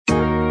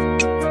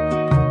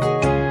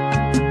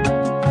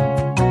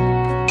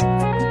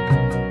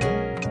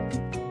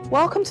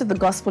Welcome to the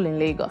Gospel in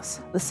Lagos,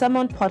 the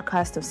sermon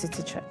podcast of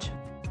City Church.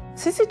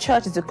 City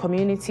Church is a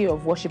community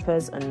of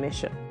worshippers on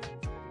mission.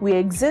 We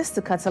exist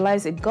to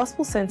catalyze a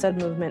gospel-centered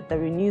movement that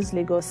renews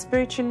Lagos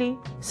spiritually,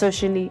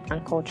 socially,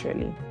 and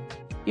culturally.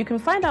 You can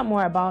find out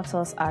more about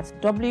us at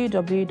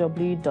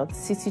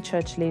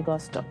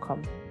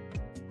www.citychurchlagos.com.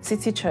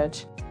 City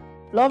Church.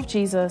 Love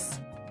Jesus,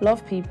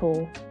 love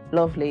people,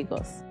 love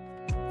Lagos.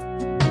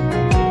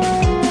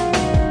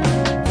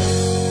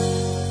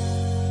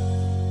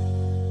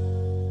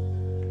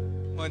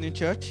 Morning,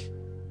 church.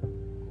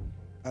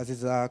 As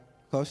is our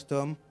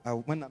custom,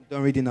 when I'm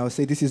done reading, I'll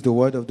say, "This is the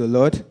word of the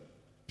Lord."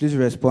 Please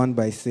respond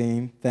by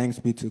saying, "Thanks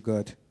be to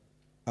God."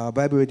 Our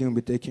Bible reading will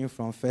be taken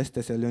from 1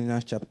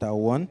 Thessalonians chapter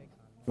 1,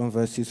 from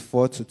verses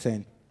 4 to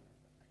 10.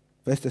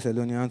 1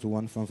 Thessalonians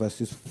 1, from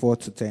verses 4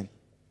 to 10.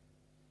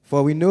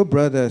 "For we know,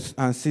 brothers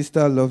and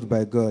sisters loved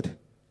by God,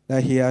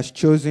 that he has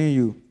chosen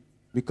you,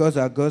 because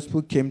our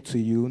gospel came to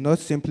you, not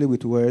simply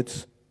with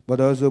words,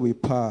 but also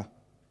with power,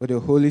 with the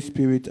Holy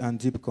Spirit and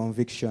deep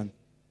conviction.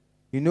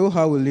 You know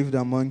how we lived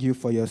among you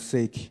for your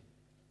sake.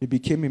 You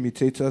became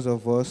imitators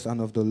of us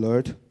and of the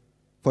Lord,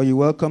 for you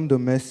welcomed the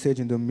message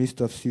in the midst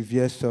of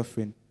severe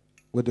suffering,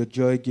 with the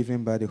joy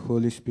given by the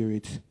Holy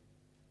Spirit.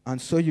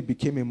 And so you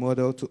became a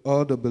model to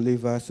all the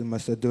believers in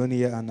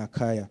Macedonia and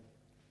Achaia.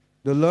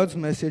 The Lord's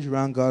message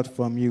rang out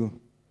from you,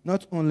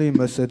 not only in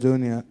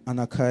Macedonia and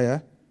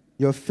Achaia.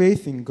 Your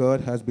faith in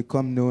God has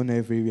become known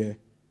everywhere.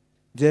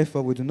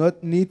 Therefore, we do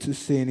not need to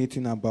say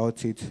anything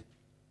about it,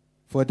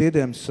 for they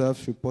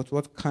themselves report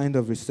what kind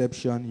of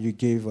reception you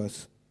gave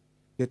us.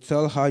 They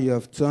tell how you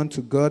have turned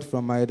to God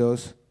from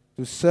idols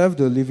to serve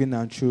the living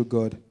and true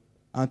God,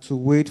 and to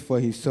wait for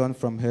his Son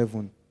from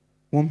heaven,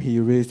 whom he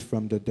raised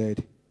from the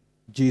dead,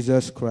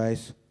 Jesus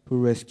Christ,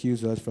 who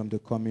rescues us from the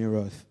coming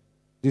wrath."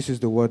 This is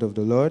the word of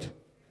the Lord. I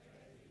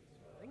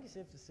think it's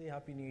safe to say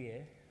Happy New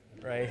Year,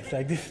 right? It's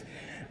like this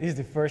is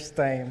the first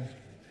time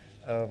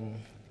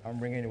I'm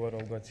bringing the word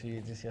of God to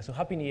you this year. So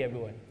Happy New Year,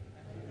 everyone.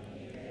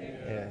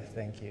 Yeah,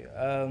 thank you.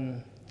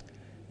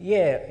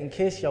 In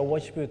case you're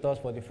watching with us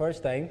for the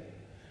first time,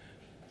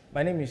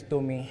 my name is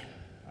Tomi.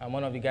 I'm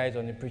one of the guys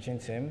on the preaching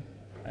team.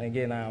 And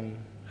again, I'm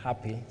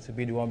happy to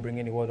be the one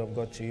bringing the word of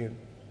God to you.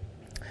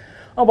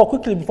 But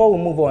quickly, before we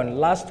move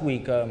on, last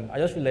week, I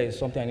just feel like it's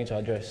something I need to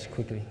address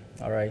quickly,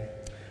 all right?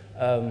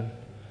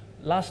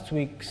 Last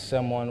week's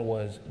sermon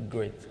was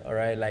great, all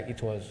right? Like,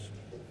 it was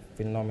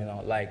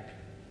phenomenal, like,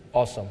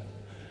 awesome.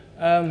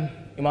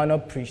 Emmanuel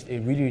preached a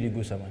really, really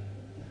good sermon.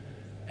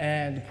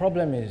 And the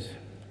problem is,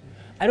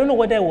 I don't know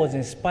whether it was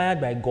inspired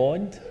by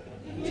God.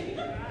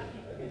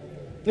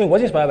 No, it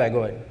wasn't inspired by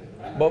God.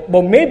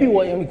 But maybe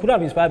it could have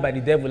been inspired by the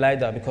devil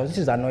either, because this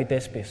is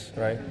anointed space,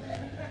 right?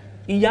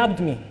 He yabbed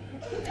me.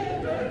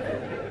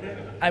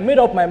 I made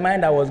up my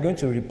mind I was going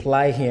to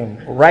reply him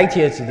right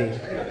here today.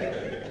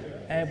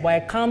 But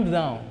I calmed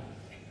down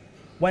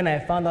when I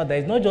found out that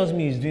it's not just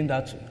me who's doing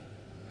that too.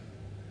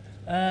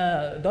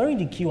 During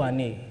the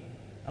Q&A,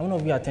 I don't know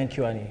if you attend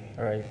Q&A,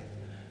 all right?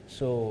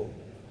 So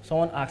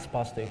someone asked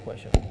Pastor a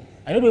question.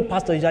 I know the way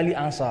Pastor usually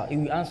answer. He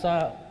will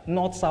answer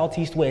north, south,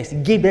 east, west.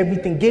 He gave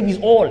everything, gave his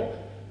all.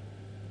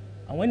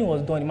 And when he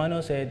was done,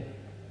 Emmanuel said,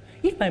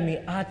 "If I may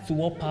add to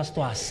what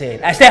Pastor has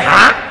said." I said,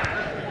 "Huh?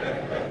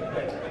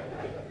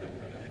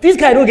 This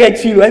guy don't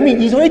get you. I mean,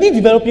 he's already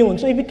developing one.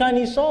 So if he can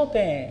insult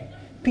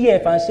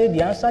PF and say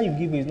the answer you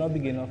give is not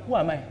big enough, who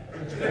am I?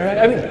 Right?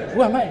 I mean,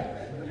 who am I?"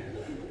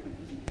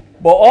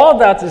 But all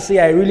that to say,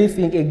 I really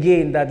think,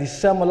 again, that the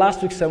sermon,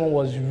 last week's sermon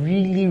was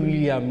really,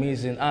 really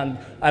amazing. And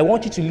I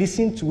want you to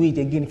listen to it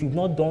again if you've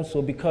not done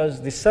so, because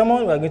the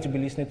sermon we are going to be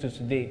listening to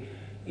today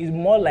is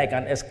more like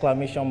an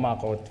exclamation mark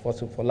for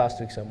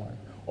last week's sermon.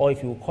 Or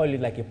if you call it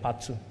like a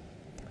part 2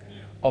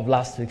 of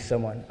last week's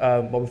sermon.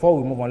 But before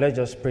we move on, let's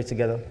just pray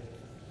together.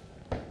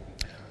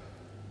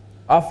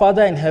 Our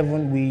Father in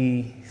heaven,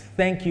 we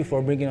thank you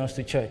for bringing us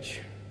to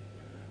church.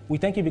 We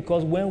thank you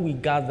because when we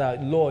gather,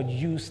 Lord,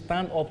 you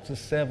stand up to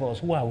serve us.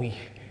 Who are we?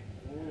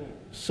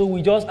 So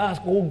we just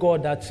ask, oh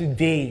God, that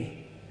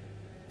today,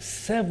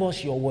 serve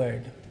us your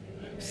word.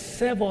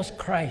 Serve us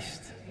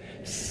Christ.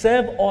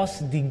 Serve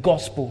us the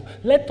gospel.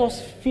 Let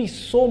us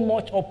feast so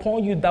much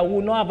upon you that we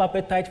will not have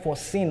appetite for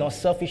sin or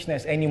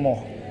selfishness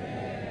anymore.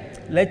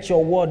 Let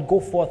your word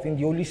go forth in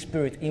the Holy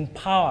Spirit, in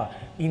power,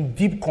 in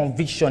deep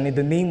conviction, in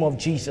the name of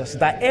Jesus,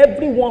 that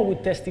everyone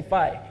will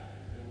testify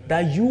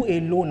that you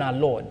alone are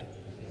Lord.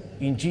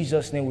 In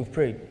Jesus' name we've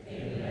prayed.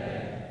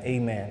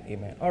 Amen.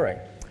 Amen. All right.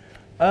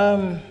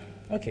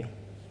 Okay.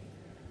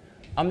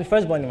 I'm the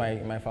firstborn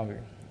in my family.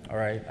 All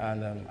right.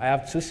 And I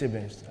have 2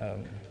 siblings,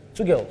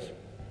 2 girls.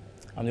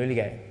 I'm the only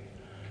guy.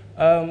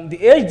 The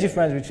age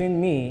difference between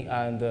me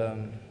and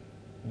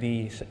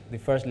the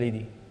first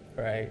lady,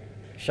 right,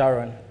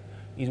 Sharon,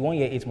 is 1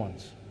 year, 8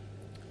 months.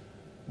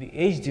 The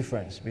age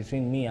difference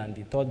between me and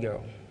the third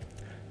girl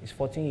is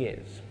 14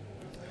 years.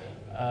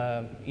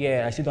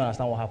 I still don't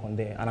understand what happened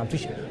there, and I'm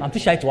too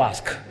shy to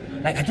ask.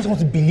 Like, I just want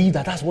to believe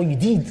that that's what you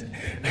did.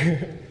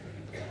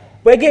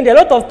 But again, there are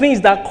a lot of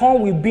things that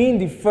come with being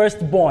the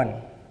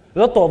firstborn. a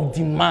lot of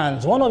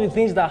demands. One of the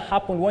things that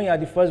happen when you are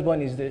the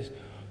firstborn is this.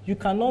 You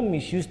cannot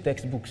misuse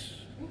textbooks,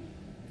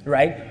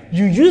 right?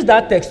 You use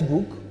that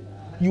textbook,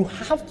 you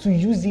have to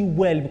use it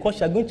well because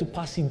you are going to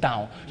pass it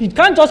down. You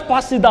can't just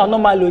pass it down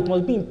normally. It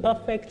must be in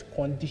perfect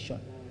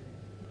condition.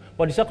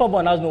 But the second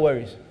born has no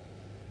worries.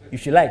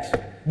 If she likes,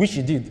 which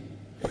she did,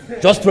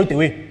 just throw it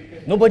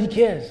away. Nobody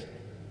cares.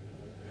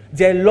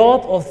 There are a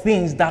lot of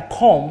things that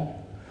come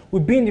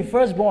with being the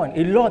firstborn.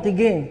 A lot,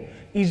 again,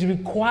 is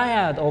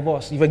required of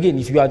us.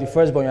 If you are the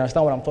firstborn, you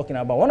understand what I'm talking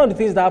about. One of the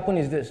things that happen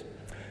is this.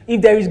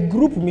 If there is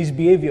group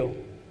misbehavior,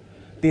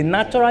 they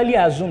naturally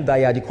assume that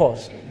you are the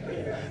cause.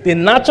 They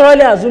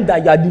naturally assume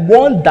that you are the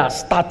one that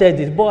started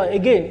it. But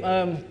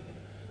again,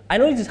 I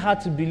know it is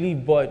hard to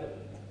believe, but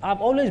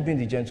I've always been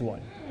the gentle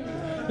one.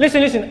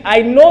 Listen,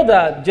 I know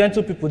that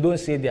gentle people don't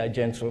say they are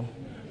gentle,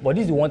 but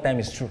this is the one time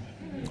it's true.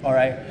 All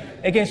right?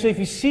 Again, so if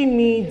you see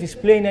me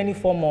displaying any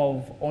form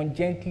of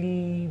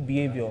ungently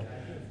behavior,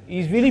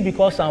 it's really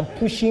because I'm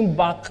pushing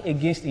back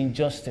against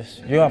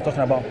injustice. You know what I'm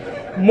talking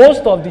about?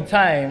 Most of the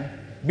time,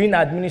 being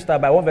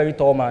administered by one very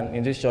tall man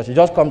in this church, he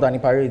just comes and he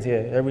parades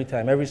here every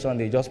time, every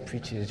Sunday, he just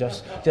preaches,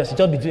 just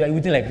be doing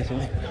everything like this.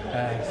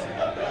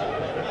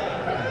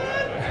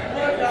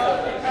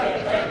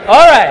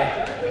 All right.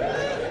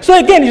 So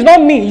again, it's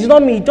not me.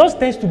 It just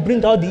tends to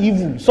bring out the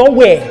evil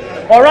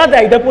somewhere, or rather,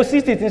 it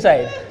deposits it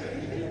inside.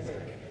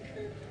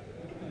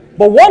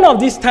 But one of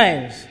these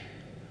times,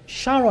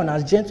 Sharon,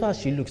 as gentle as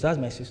she looks, that's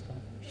my sister,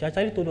 she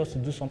actually told us to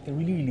do something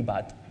really, really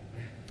bad.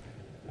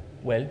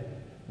 Well,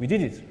 we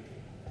did it.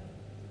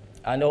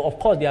 And of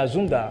course, they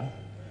assumed that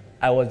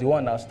I was the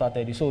one that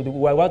started it. So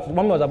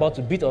mommy was about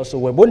to beat us, so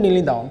we're both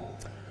kneeling down.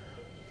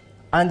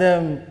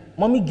 And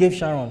mommy gave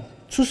Sharon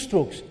 2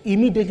 strokes.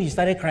 Immediately, she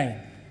started crying.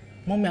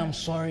 Mommy, I'm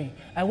sorry.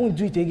 I won't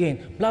do it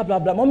again. Blah, blah,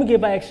 blah. Mommy gave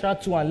her extra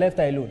 2 and left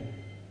her alone.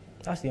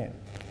 That's the end.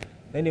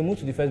 Then they moved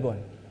to the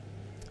firstborn.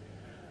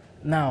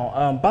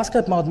 Now,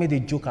 Basketmouth made a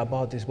joke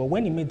about this, but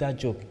when he made that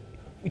joke,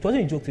 it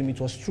wasn't a joke to me, it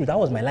was true. That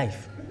was my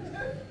life.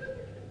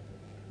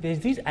 There's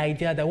this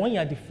idea that when you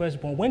are the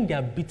firstborn, when they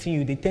are beating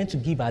you, they tend to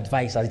give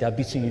advice as they are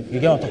beating you. You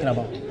get what I'm talking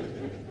about?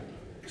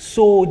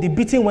 So the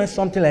beating went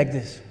something like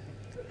this.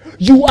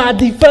 You are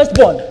the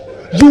firstborn.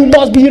 You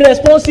must be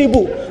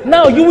responsible.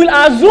 Now, you will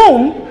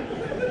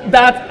assume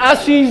that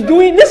as she's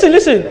doing,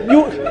 listen,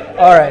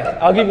 all right,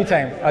 I'll give you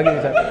time.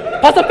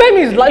 Pastor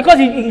Pemi is like, because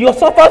you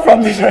suffered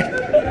from this, right?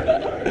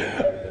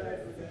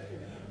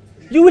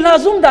 You will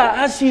assume that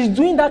as she's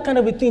doing that kind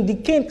of a thing, the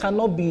cane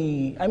cannot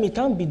be, it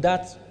can't be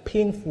that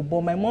painful,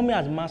 but my mommy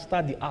has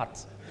mastered the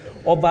art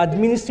of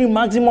administering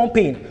maximum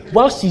pain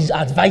while she's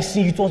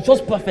advising. It was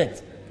just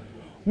perfect.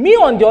 Me,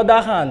 on the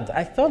other hand,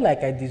 I felt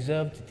like I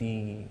deserved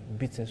the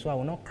beating, so I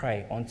will not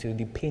cry until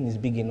the pain is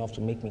big enough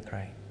to make me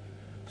cry.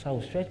 So I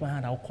will stretch my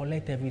hand, I will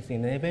collect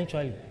everything, and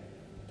eventually,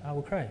 I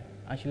will cry.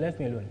 And she left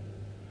me alone.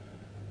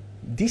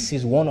 This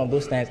is one of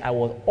those times I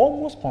was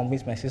almost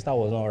convinced my sister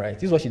was not right.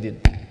 This is what she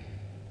did.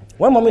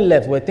 When mommy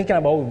left, we were thinking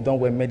about what we've done,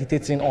 we were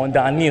meditating on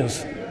our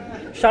knees.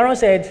 Sharon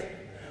said,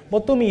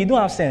 but Tommy, you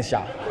don't have sense,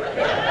 Sha.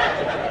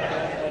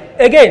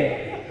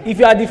 Again, if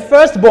you are the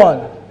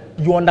firstborn,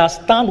 you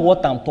understand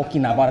what I'm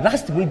talking about.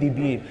 That's the way they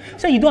behave. She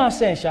said, you don't have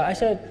sense, Sha. I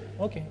said,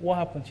 okay, what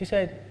happened? She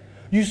said,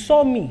 you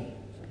saw me.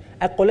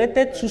 I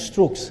collected 2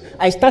 strokes.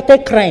 I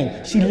started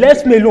crying. She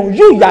left me alone.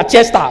 You are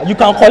Chester. You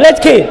can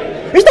collect cane.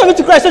 It's not going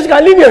to cry so she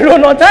can leave me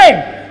alone on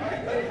time.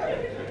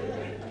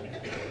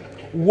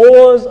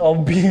 Woes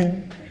of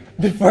being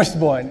the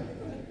firstborn.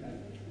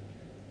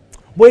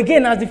 But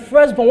again, as the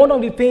firstborn, one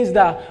of the things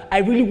that I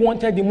really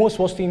wanted the most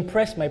was to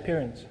impress my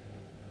parents.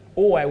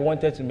 Oh, I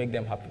wanted to make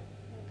them happy.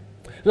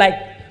 Like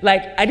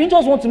I didn't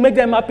just want to make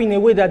them happy in a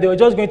way that they were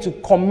just going to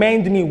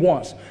commend me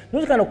once.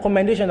 Those kind of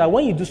commendation that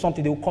when you do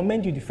something, they will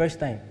commend you the first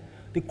time.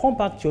 They come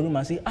back to your room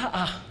and say,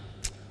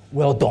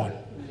 well done.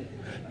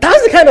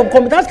 That's the kind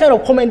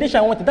of commendation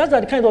I wanted. That's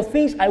the kind of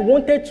things I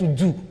wanted to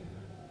do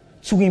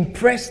to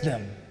impress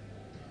them.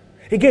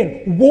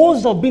 Again,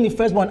 woes of being the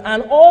firstborn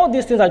and all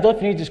these things I just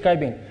finished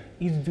describing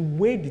is the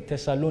way the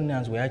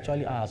Thessalonians were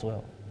actually are as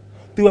well.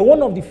 They were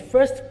one of the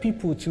first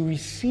people to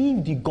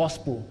receive the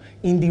gospel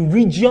in the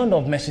region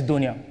of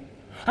Macedonia.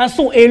 And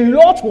so a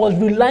lot was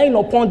relying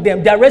upon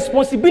them. Their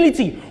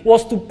responsibility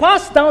was to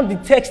pass down the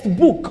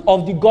textbook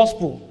of the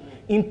gospel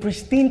in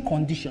pristine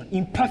condition,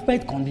 in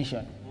perfect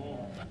condition.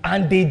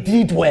 And they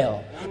did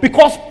well.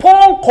 Because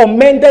Paul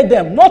commended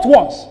them not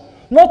once,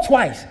 not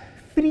twice,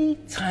 3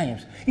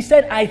 times. He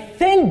said, I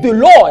thank the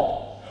Lord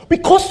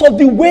because of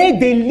the way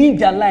they live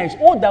their lives.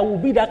 Oh, that will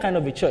be that kind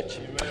of a church.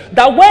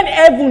 That when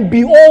heaven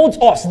beholds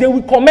us, they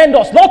will commend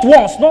us, not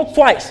once, not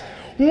twice,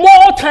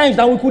 more times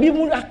than we could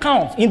even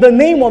account, in the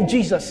name of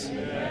Jesus.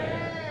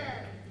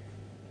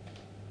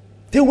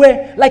 They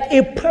were like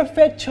a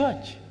perfect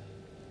church.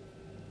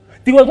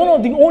 They were one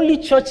of the only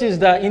churches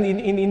that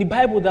in the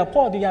Bible that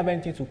Paul didn't have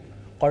anything to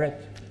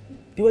correct.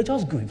 They were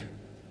just good.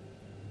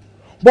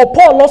 But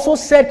Paul also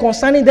said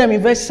concerning them in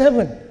verse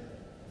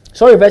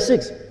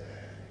 6.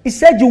 He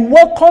said, you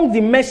welcomed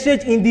the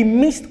message in the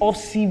midst of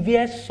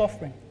severe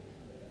suffering.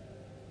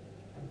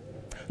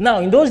 Now,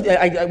 in those days,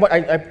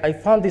 I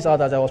found this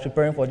out as I was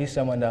preparing for this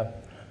sermon,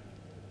 that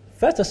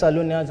 1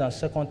 Thessalonians and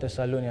 2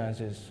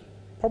 Thessalonians is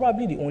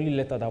probably the only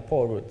letter that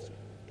Paul wrote.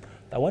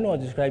 That when he was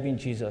describing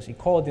Jesus, he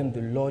called him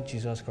the Lord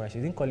Jesus Christ.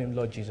 He didn't call him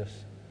Lord Jesus.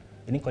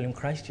 He didn't call him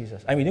Christ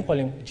Jesus. He didn't call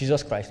him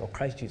Jesus Christ or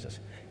Christ Jesus.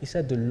 He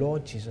said the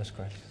Lord Jesus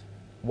Christ.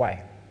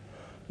 Why?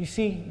 You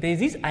see, there's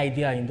this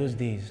idea in those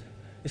days.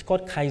 It's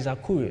called Kaiser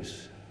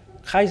Kurios.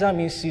 Kaiser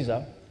means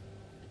Caesar.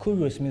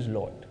 Kurios means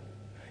Lord.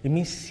 It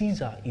means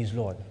Caesar is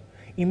Lord.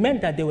 It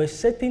meant that there were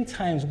certain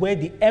times where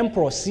the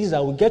emperor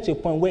Caesar would get to a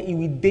point where he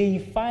would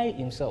deify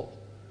himself.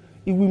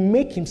 He will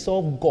make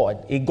himself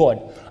God, a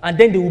god. And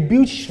then they will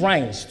build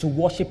shrines to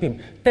worship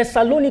him.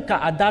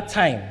 Thessalonica at that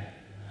time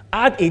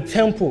had a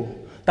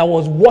temple that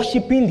was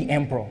worshiping the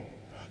emperor.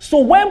 So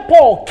when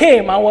Paul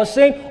came and was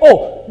saying,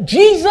 oh,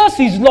 Jesus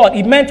is Lord,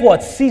 it meant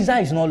what? Caesar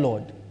is not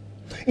Lord.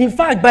 In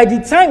fact, by the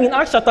time in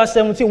Acts chapter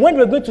 17, when they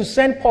were going to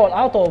send Paul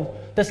out of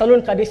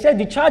Thessalonica, they said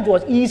the charge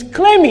was, he is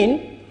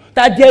claiming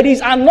that there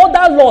is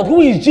another Lord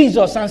who is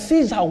Jesus and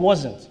Caesar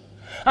wasn't.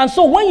 And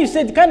so when you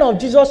say the kind of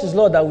Jesus is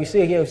Lord that we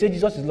say here, we say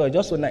Jesus is Lord, it's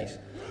just so nice.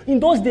 In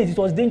those days, it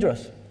was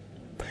dangerous.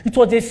 It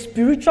was a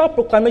spiritual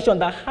proclamation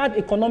that had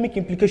economic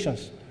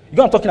implications. You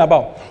know what I'm talking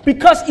about?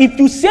 Because if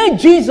you say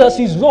Jesus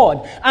is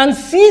Lord and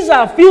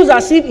Caesar feels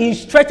as if he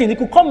is threatened, he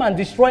could come and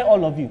destroy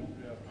all of you.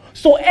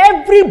 So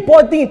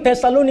everybody in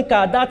Thessalonica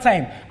at that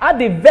time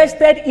had a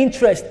vested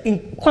interest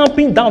in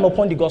clamping down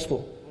upon the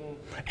gospel.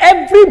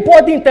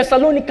 Everybody in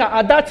Thessalonica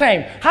at that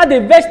time had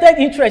a vested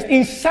interest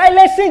in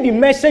silencing the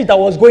message that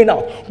was going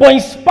out. But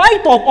in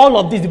spite of all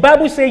of this, the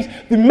Bible says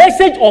the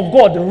message of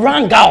God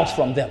rang out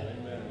from them.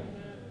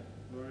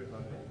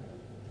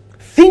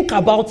 Think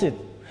about it.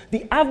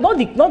 Not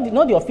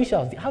the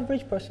officials, the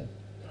average person.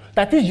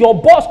 That is, your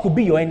boss could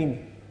be your enemy.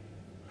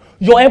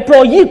 Your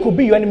employee could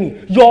be your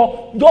enemy.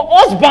 Your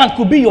husband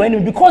could be your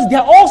enemy, because they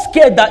are all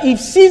scared that if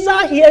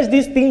Caesar hears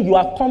this thing you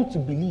have come to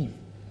believe,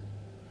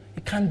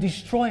 it can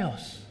destroy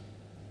us.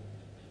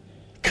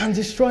 It can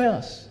destroy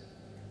us.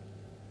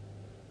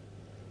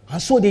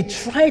 And so they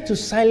tried to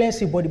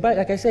silence it, but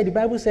like I said, the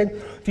Bible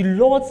said the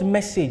Lord's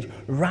message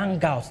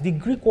rang out. The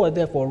Greek word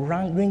there for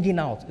ringing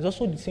out is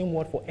also the same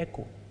word for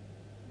echo.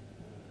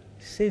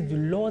 It says the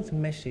Lord's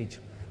message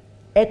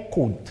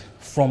echoed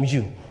from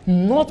you,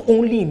 not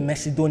only in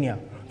Macedonia.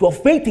 Your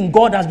faith in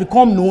God has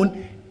become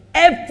known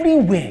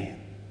everywhere.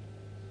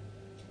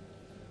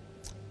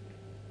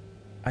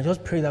 I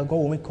just pray that God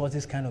will make us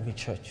this kind of a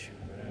church.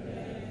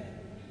 Amen.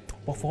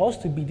 But for us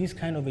to be this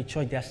kind of a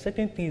church, there are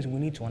certain things we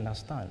need to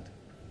understand.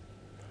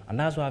 And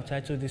that's why I've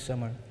titled this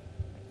sermon,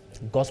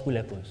 Gospel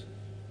Echoes.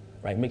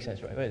 Right, makes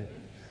sense, right?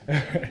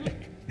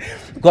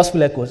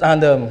 Gospel Echoes.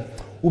 And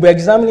we'll be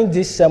examining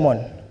this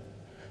sermon.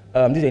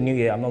 This is a new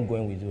year. I'm not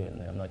going with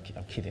it.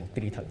 I'm kidding.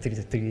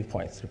 3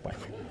 points.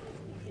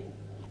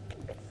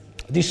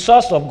 The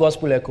source of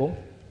Gospel Echo,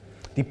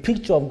 the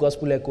picture of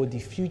Gospel Echo, the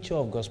future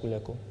of Gospel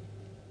Echo.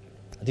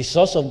 The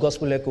source of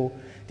Gospel Echo,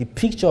 the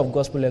picture of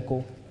Gospel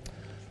Echo,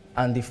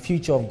 and the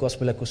future of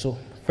Gospel Echo. So,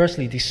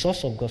 firstly, the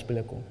source of Gospel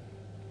Echo.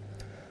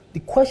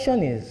 The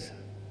question is,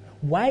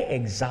 why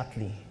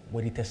exactly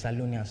were the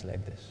Thessalonians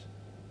like this?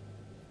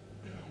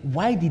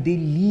 Why did they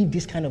live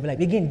this kind of life?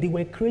 Again, they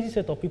were a crazy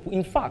set of people.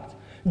 In fact,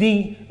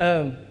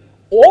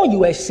 all you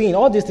were seeing,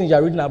 all these things you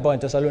are reading about in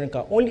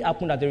Thessalonica, only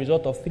happened as a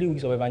result of 3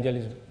 weeks of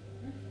evangelism.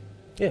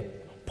 Yeah.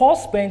 Paul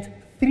spent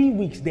 3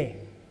 weeks there.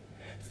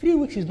 3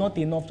 weeks is not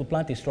enough to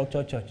plant a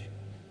structured church.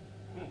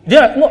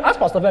 Yeah, no, ask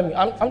Pastor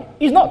Femi.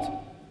 It's not.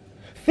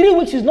 3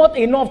 weeks is not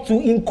enough to,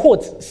 in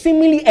quotes,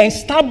 seemingly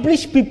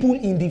establish people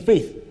in the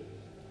faith.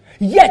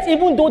 Yet,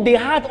 even though they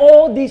had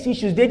all these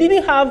issues, they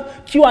didn't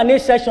have Q&A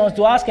sessions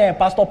to ask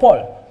Pastor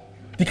Paul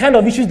the kind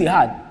of issues they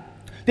had.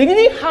 They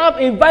didn't have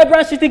a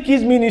vibrant City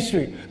Kids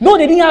ministry. No,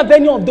 they didn't have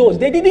any of those.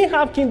 They didn't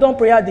have Kingdom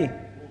Prayer Day.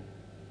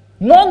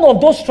 None of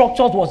those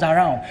structures was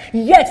around.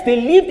 Yet, they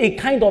lived a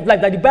kind of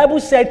life that the Bible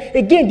said,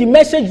 again, the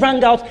message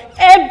rang out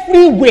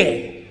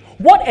everywhere.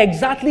 What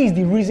exactly is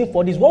the reason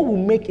for this? What will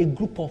make a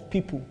group of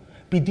people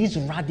be this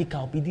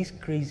radical, be this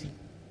crazy?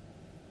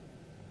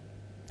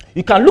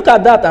 You can look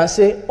at that and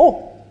say,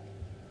 oh,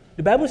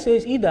 the Bible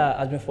says he that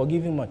has been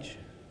forgiven much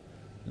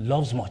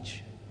loves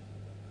much.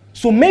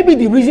 So maybe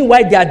the reason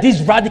why they are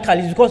this radical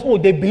is because,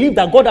 they believe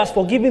that God has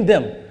forgiven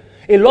them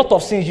a lot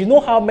of sins. You know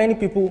how many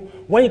people,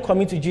 when you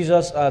come into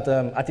Jesus at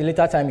a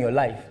later time in your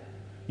life,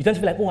 you tend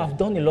to feel like, I've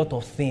done a lot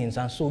of things,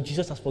 and so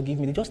Jesus has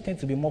forgiven me. They just tend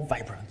to be more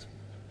vibrant.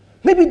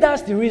 Maybe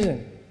that's the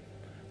reason.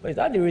 But is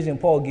that the reason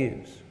Paul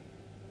gives?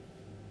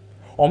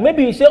 Or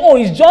maybe you say,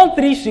 it's John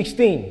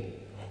 3:16.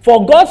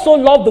 For God so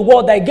loved the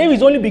world that he gave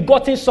his only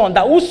begotten Son,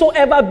 that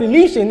whosoever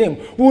believes in him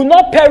will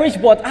not perish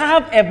but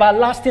have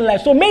everlasting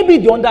life. So maybe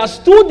they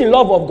understood the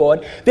love of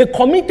God, they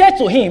committed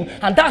to him,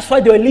 and that's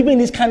why they were living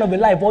this kind of a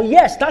life. Well,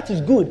 yes, that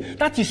is good,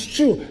 that is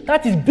true,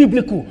 that is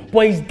biblical.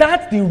 But is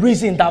that the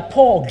reason that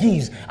Paul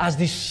gives as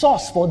the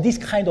source for this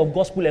kind of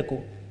gospel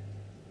echo?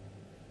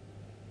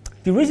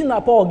 The reason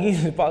that Paul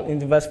gives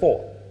in verse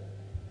 4.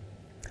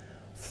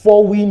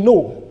 For we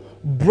know,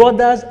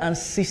 brothers and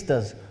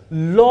sisters,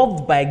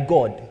 loved by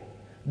God,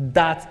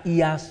 that he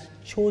has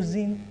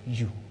chosen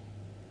you.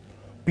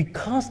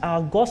 Because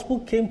our gospel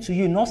came to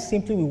you not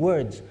simply with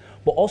words,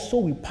 but also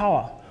with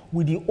power,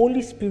 with the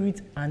Holy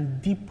Spirit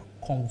and deep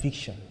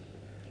conviction.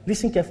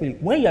 Listen carefully.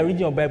 When you are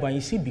reading your Bible and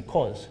you see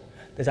because,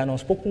 there's an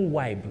unspoken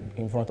vibe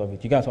in front of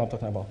it. You guys know what I'm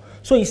talking about.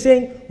 So he's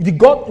saying,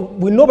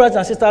 we know, brothers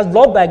and sisters,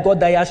 loved by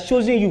God, that he has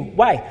chosen you.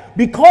 Why?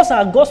 Because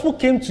our gospel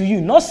came to you,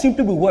 not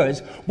simply with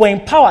words, but in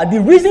power. The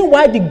reason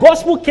why the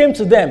gospel came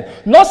to them,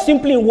 not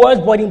simply in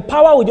words, but in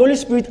power with the Holy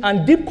Spirit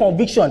and deep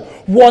conviction,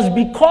 was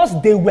because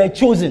they were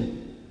chosen.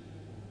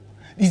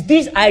 It's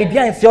this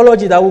idea in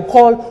theology that we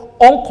call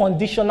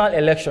unconditional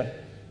election.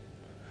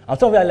 And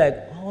some of you are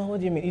like, oh, what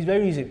do you mean? It's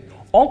very easy.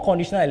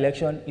 Unconditional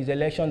election is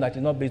election that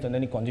is not based on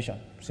any condition.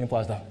 Simple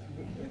as that.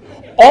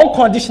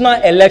 Unconditional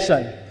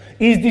election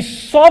is the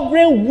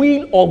sovereign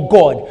will of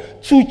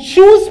God to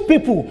choose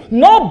people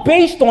not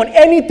based on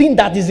anything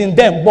that is in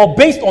them, but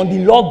based on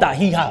the love that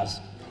he has.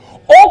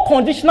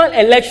 Unconditional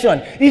election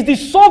is the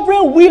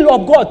sovereign will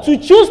of God to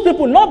choose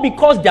people not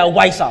because they are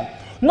wiser,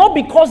 not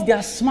because they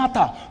are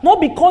smarter,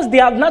 not because they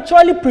are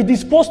naturally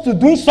predisposed to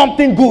doing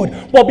something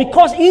good, but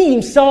because he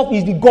himself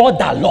is the God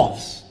that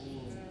loves.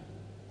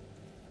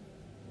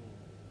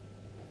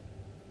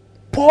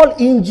 Paul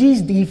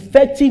hinges the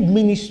effective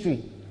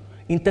ministry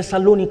in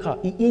Thessalonica.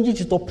 He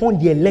hinges it upon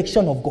the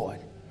election of God.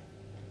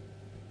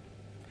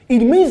 It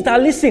means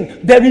that,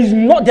 listen,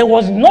 there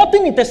was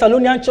nothing in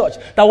Thessalonian church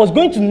that was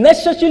going to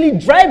necessarily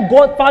drive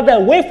God farther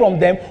away from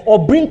them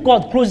or bring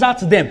God closer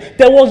to them.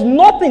 There was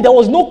nothing, there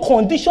was no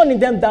condition in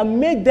them that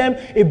made them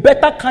a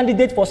better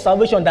candidate for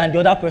salvation than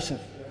the other person.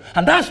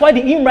 And that's why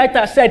the hymn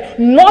writer said,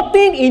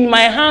 nothing in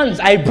my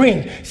hands I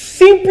bring,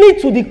 simply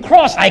to the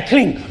cross I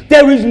cling.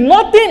 There is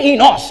nothing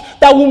in us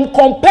that will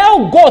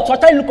compel God to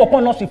actually look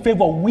upon us with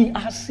favor. We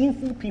are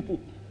sinful people.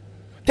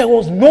 There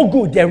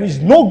is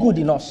no good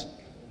in us.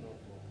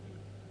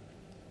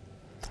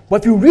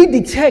 But if you read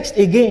the text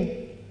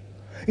again,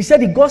 he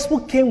said the gospel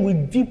came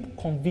with deep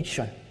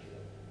conviction.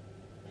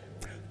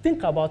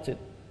 Think about it.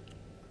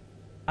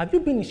 Have you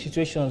been in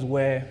situations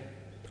where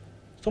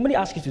somebody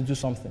asks you to do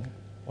something,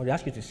 or they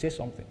ask you to say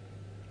something,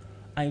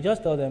 and you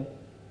just tell them,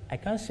 I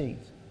can't say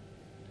it,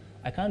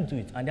 I can't do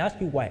it, and they ask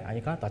you why, and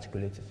you can't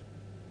articulate it?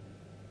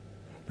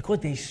 Because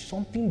there is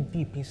something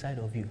deep inside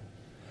of you,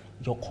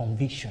 your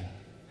conviction,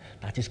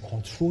 that is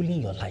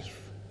controlling your life.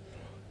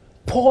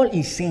 Paul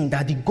is saying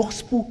that the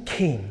gospel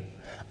came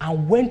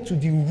and went to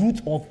the root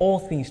of all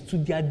things, to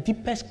their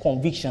deepest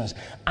convictions,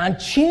 and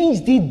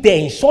changed it there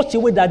in such a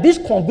way that this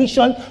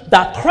conviction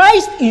that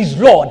Christ is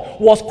Lord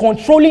was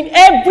controlling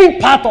every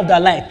part of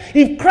their life.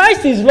 If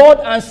Christ is Lord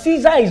and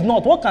Caesar is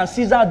not, what can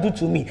Caesar do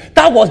to me?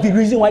 That was the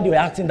reason why they were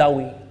acting that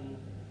way.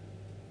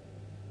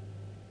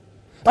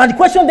 And the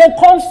question then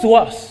comes to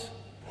us,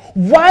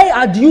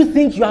 why do you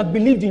think you have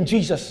believed in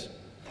Jesus?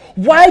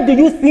 Why do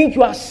you think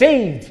you are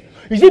saved?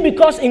 Is it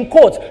because, in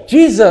quotes,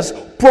 Jesus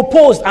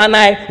proposed and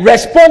I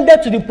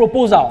responded to the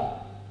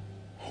proposal?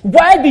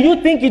 Why do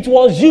you think it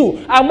was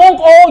you, among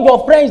all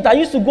your friends that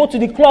used to go to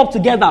the club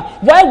together,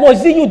 why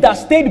was it you that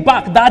stayed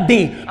back that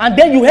day and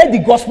then you heard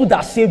the gospel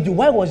that saved you?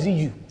 Why was it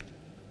you?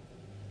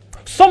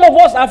 Some of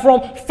us are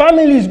from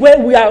families where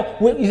we are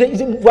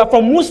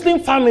from Muslim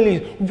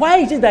families. Why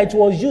is it that it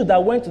was you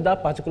that went to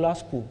that particular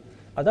school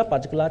at that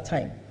particular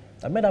time,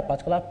 that met that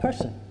particular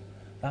person,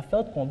 that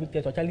felt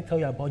convicted to actually tell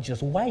you about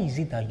Jesus? Why is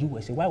it that you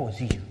were saved? Why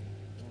was it you?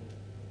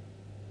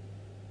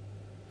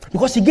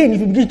 Because again,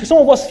 if some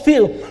of us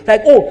feel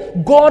like, oh,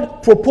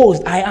 God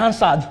proposed, I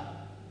answered.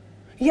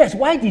 Yes,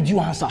 why did you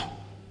answer?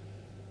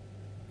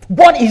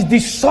 What is the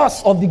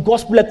source of the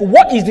gospel? Like,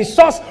 what is the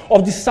source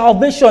of the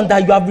salvation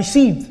that you have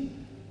received?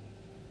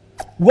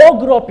 We all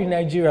grew up in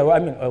Nigeria.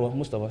 Well,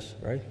 most of us,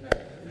 right?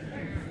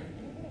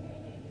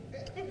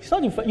 It's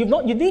not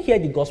you didn't hear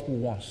the gospel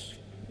once.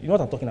 You know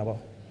what I'm talking about?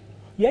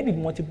 You heard it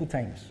multiple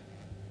times.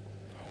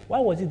 Why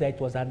was it that it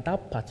was at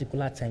that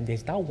particular time,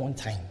 there's that one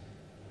time,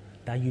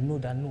 that you know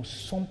that no,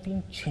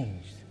 something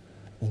changed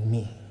in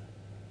me?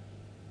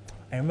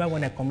 I remember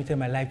when I committed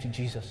my life to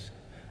Jesus,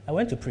 I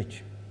went to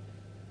preach.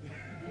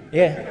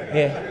 Yeah,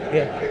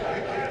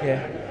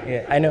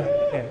 I know.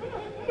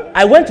 Yeah.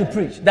 I went to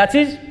preach. That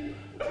is,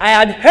 I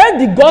had heard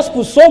the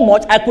gospel so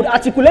much, I could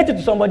articulate it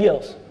to somebody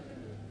else.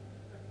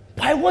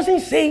 But I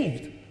wasn't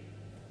saved.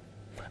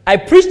 I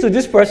preached to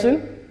this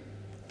person.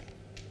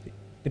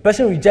 The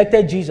person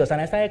rejected Jesus, and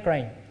I started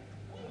crying.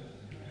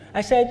 I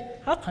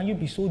said, how can you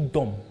be so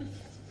dumb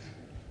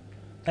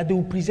that they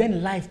will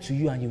present life to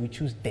you and you will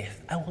choose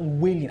death? I was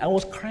wailing. I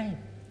was crying.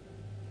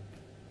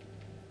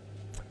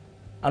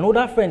 An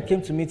older friend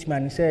came to meet me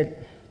and he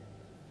said,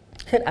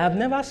 I've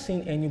never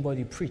seen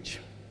anybody preach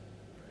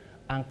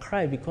and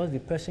cry because the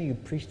person you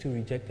preached to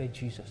rejected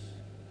Jesus.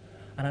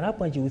 And at that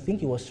point, you would think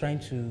he was trying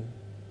to,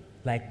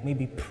 like,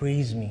 maybe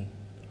praise me.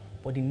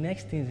 But the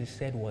next thing he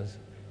said was,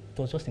 it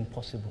was just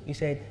impossible. He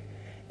said,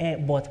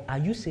 but are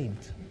you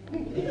saved?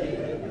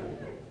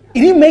 It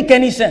didn't make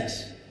any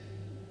sense.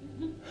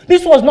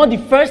 This was not the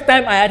first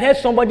time I had heard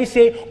somebody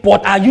say,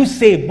 but are you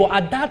saved? But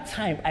at that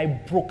time, I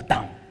broke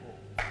down.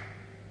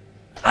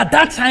 At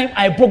that time,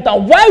 I broke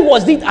down. Why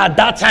was it at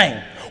that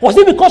time? Was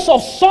it because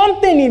of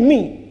something in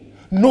me?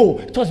 No,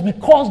 it was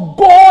because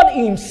God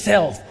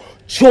himself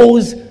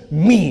chose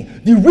me.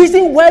 The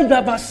reason why you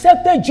have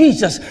accepted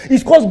Jesus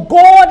is because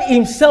God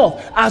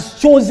himself has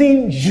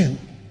chosen you.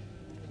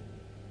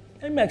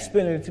 Let me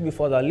explain a little bit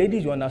further.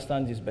 Ladies, you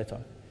understand this better.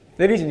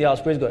 Ladies in the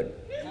house, praise God.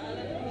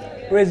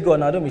 Praise God.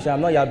 Now, don't be shy.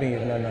 I'm not yabbing you.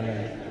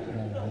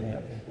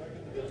 No.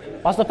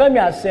 Pastor Femi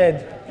has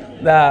said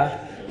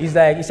that he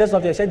said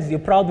something. He said he's a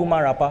proud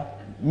woman rapper.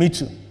 Me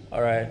too.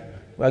 All right.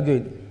 We're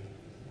good.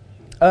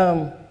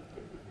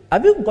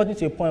 Have you gotten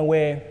to a point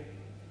where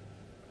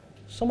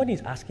somebody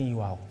is asking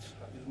you out?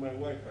 It's my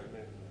wife,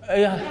 I meant.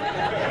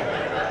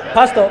 Yeah.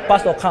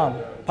 Pastor,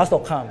 calm. Pastor,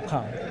 calm.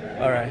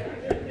 All right.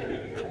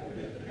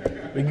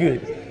 We're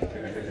good.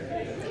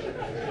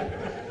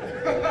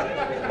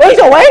 Oh, it's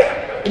your wife?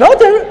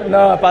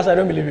 No, Pastor, I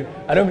don't believe you.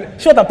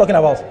 See what I'm talking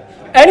about.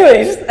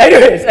 Anyways,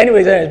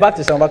 back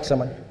to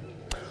someone.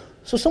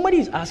 So somebody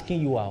is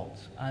asking you out,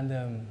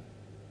 and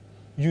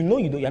you're not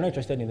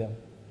interested in them.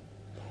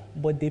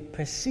 But they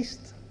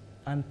persist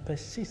and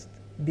persist.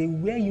 They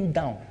wear you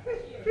down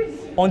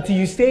until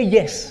you say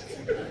yes.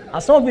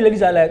 And some of you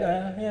ladies are like,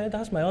 yeah,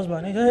 that's my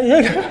husband.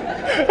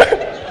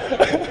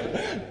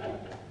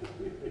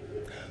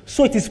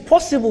 So it is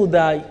possible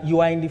that you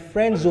are in the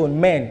friend zone,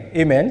 men,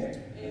 amen?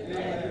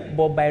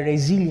 But by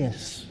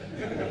resilience,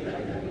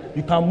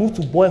 you can move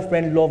to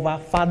boyfriend, lover,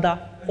 father,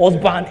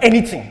 husband,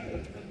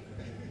 anything.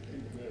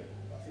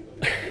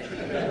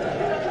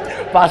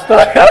 Pastor.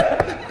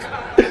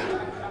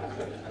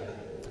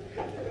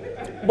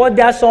 But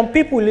there are some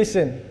people,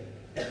 listen,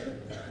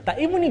 that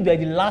even if they're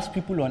the last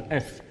people on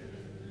earth,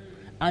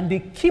 and they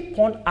keep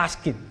on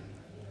asking,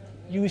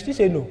 you will still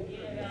say no.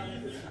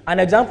 An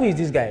example is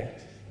this guy.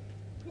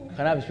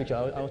 Can I have his picture?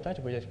 I was trying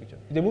to project his picture.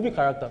 He's a movie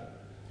character.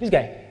 This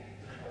guy.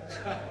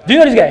 Do you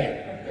know this guy?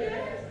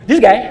 This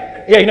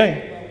guy? Yeah, you know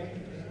him.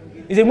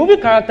 He's a movie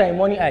character in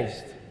Money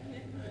Heist.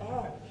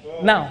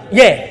 Now,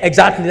 yeah,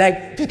 exactly,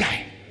 like this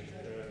guy.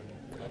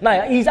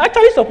 Now, he's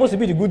actually supposed to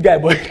be the good guy,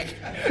 but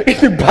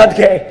he's the bad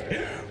guy.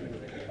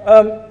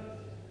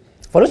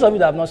 For those of you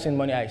that have not seen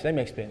Money Heist, let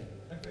me explain.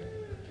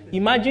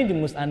 Imagine the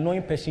most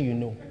annoying person you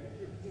know.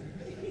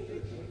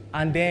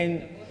 And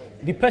then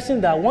the person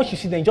that once you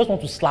see them, you just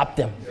want to slap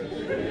them.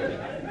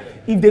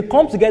 If they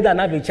come together and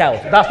have a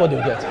child, that's what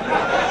they'll get.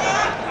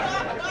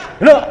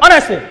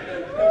 Honestly,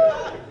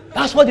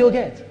 that's what they'll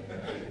get.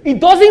 It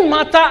doesn't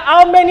matter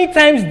how many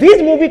times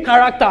this movie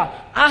character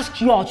asks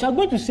you out, you're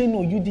going to say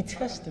no, you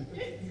detest him.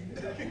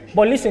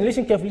 But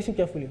listen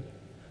carefully.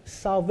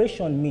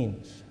 Salvation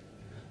means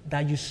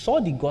that you saw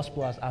the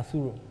gospel as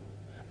Arturo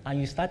and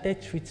you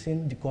started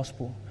treating the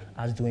gospel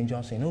as Dwayne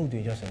Johnson. You know who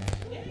Dwayne Johnson is?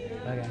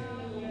 Okay.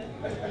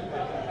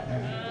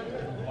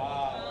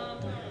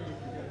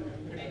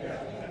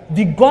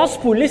 The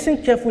gospel,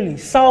 listen carefully,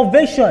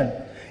 salvation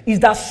is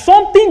that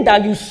something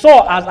that you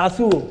saw as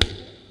Arturo,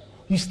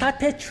 you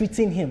started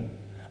treating him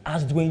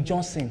as Dwayne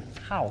Johnson.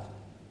 How?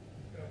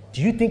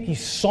 Do you think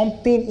it's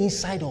something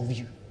inside of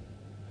you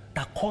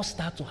that caused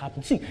that to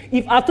happen? See,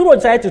 if Arturo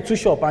decided to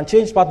touch up and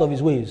change part of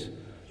his ways,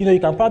 you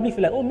can probably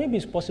feel like, oh, maybe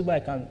it's possible I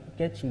can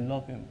get to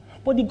love him.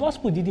 But the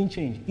gospel didn't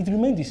change. It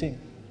remained the same.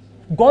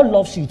 God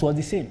loves you, it was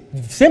the same.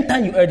 The same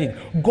time you heard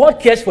it. God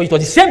cares for you, it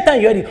was the same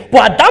time you heard it.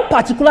 But at that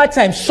particular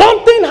time,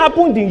 something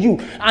happened in you,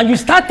 and you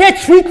started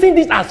treating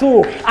this as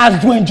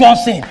Dwayne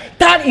Johnson.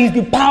 That is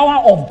the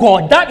power of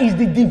God. That is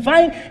the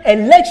divine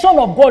election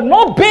of God,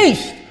 not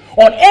based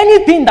on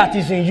anything that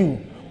is in you,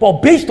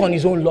 but based on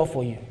his own love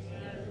for you.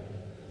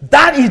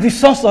 That is the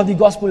source of the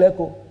gospel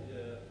echo.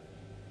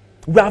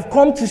 We have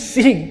come to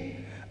see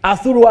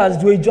Arturo as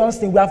Dwayne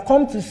Johnson. We have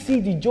come to see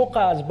the Joker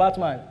as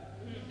Batman.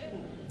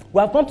 We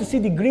have come to see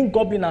the Green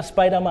Goblin as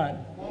Spider-Man.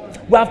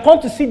 We have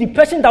come to see the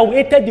person that we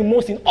hated the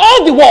most in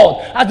all the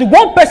world as the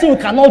one person we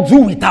cannot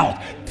do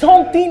without.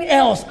 Something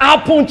else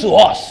happened to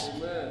us.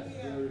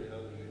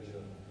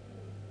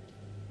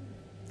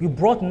 We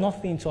brought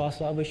nothing to our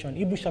salvation.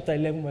 Hebrews chapter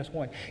 11 verse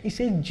 1. It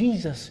says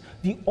Jesus,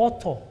 the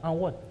author and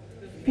what?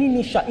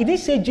 Finisher. It didn't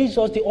say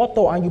Jesus, the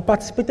author, and you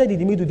participated in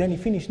the middle, then he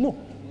finished. No.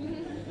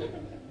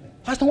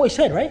 That's not what he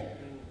said, right?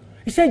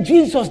 He said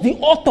Jesus, the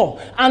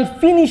author and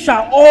finisher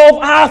of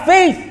our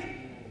faith.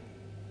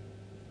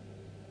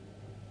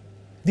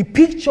 The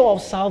picture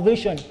of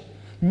salvation,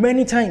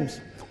 many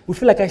times, we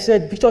feel like I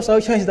said, picture of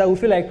salvation is that we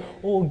feel like,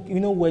 oh,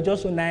 we're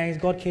just so nice.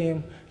 God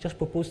came, just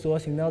proposed to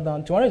us, he knelt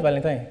down. Tomorrow is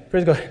Valentine.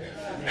 Praise God.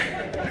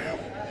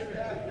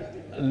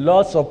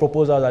 Lots of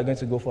proposals are going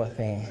to go for a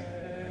thing.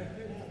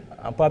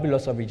 And probably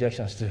lots of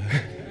rejections too.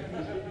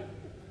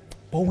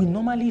 But we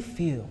normally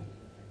feel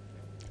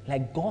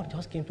like God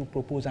just came to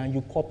propose and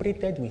you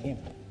cooperated with him.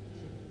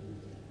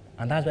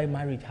 And that's why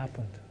marriage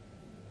happened.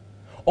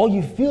 Or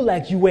you feel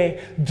like you were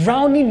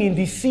drowning in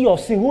the sea of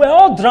sin. We were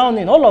all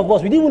drowning, all of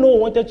us. We didn't even know what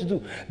we wanted to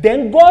do.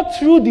 Then God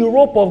threw the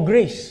rope of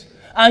grace.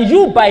 And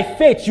you, by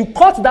faith, you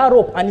cut that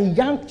rope and he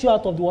yanked you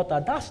out of the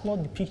water. That's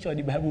not the picture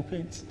the Bible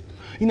paints.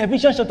 In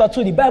Ephesians chapter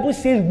 2, the Bible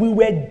says we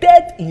were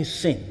dead in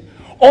sin.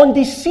 On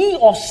the sea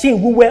of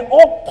sin, we were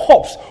all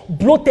corpse,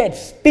 bloated,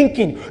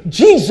 stinking.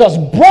 Jesus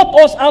brought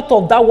us out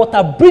of that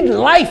water, breathed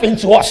life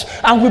into us,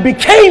 and we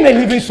became a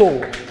living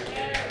soul.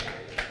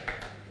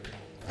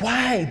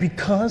 Why?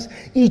 Because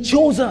he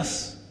chose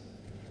us.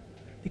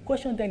 The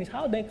question then is,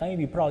 how then can you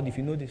be proud if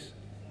you know this?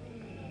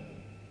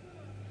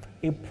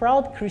 A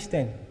proud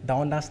Christian that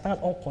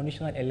understands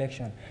unconditional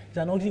election is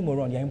an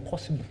oxymoron. You're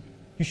impossible.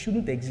 You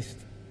shouldn't exist.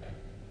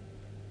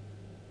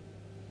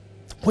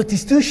 But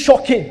it's still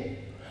shocking.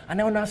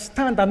 And I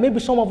understand that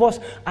maybe some of us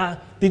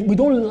we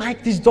don't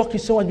like this doctrine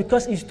so much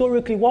because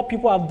historically what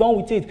people have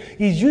done with it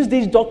is use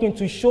this doctrine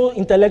to show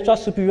intellectual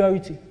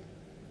superiority.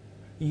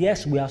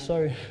 Yes, we are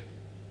sorry.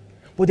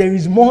 But there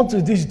is more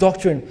to this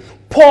doctrine.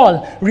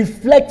 Paul,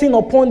 reflecting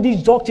upon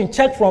this doctrine,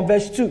 check from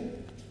verse 2.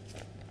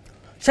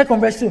 Check from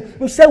verse 2.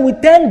 We said, we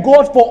thank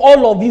God for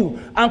all of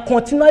you and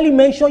continually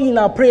mention in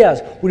our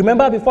prayers. We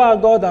remember before our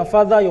God and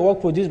Father, your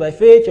work produced by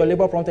faith, your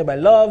labor prompted by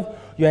love,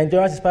 your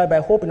endurance inspired by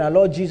hope in our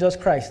Lord Jesus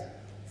Christ.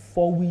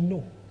 For we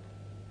know.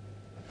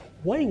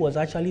 What he was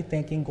actually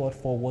thanking God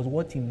for was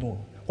what he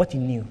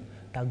knew,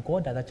 that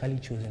God had actually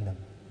chosen them.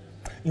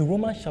 In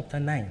Romans chapter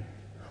 9,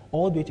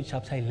 all the way to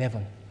chapter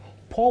 11,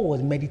 Paul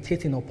was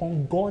meditating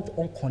upon God's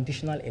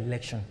unconditional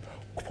election.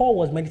 Paul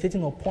was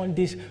meditating upon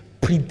this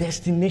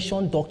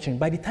predestination doctrine.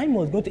 By the time he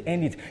was going to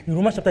end it, in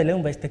Romans chapter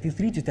 11, verse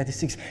 33 to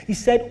 36, he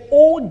said,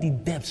 all the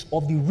depths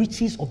of the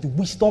riches of the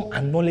wisdom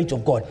and knowledge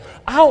of God.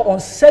 How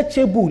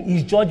unsearchable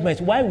is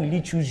judgment. Why will he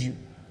choose you?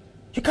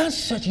 You can't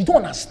search. You don't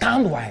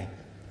understand why.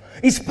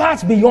 His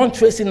paths beyond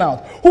tracing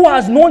out. Who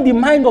has known the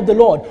mind of the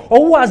Lord? Or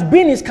who has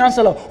been his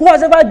counselor? Who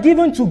has ever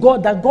given to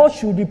God that God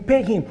should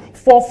repay him?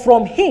 For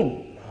from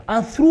him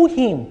and through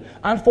him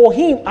and for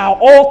him are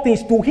all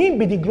things. To him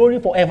be the glory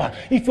forever.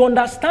 If you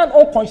understand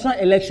unconditional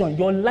election,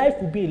 your life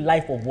will be a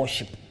life of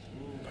worship.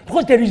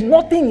 Because there is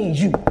nothing in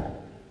you.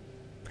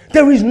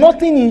 There is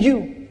nothing in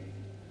you.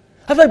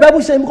 That's why the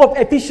Bible says in the book of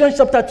Ephesians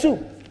chapter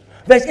 2,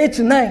 verse 8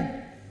 to 9.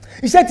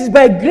 He said, it is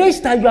by grace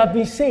that you have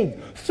been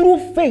saved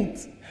through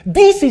faith.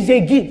 This is a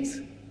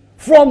gift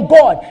from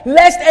God,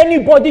 lest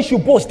anybody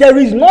should boast. There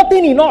is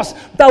nothing in us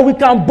that we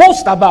can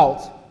boast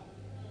about.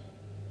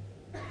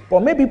 But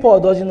maybe Paul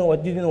didn't know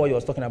what he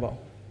was talking about,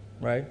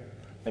 right?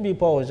 Maybe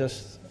Paul was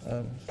just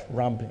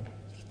rambling.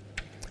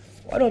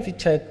 Why don't we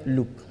check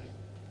Luke?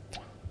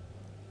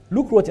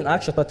 Luke wrote in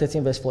Acts chapter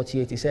 13, verse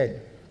 48, he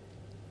said,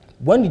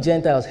 when the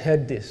Gentiles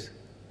heard this,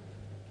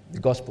 the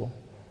gospel,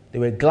 they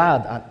were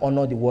glad and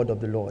honored the word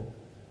of the Lord.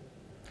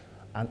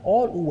 And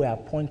all who were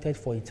appointed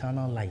for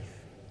eternal life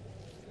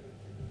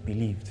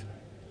believed.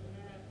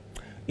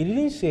 It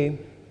didn't say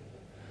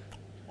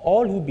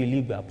all who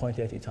believed were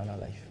appointed to eternal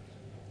life.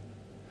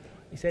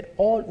 He said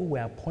all who were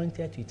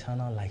appointed to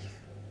eternal life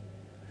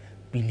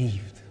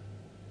believed.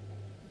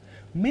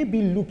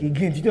 Maybe Luke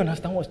again, did you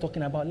understand what he's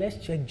talking about? Let's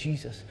check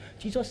Jesus.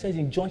 Jesus says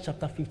in John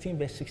chapter 15,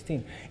 verse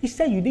 16, he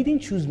said, you didn't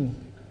choose me.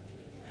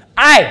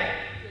 I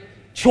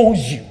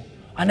chose you.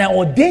 And I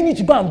ordained you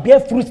to go and bear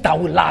fruits that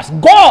will last.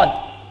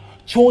 God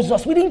chose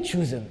us. We didn't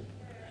choose him.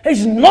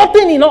 There's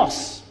nothing in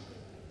us.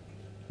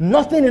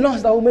 Nothing in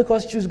us that will make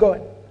us choose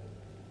God.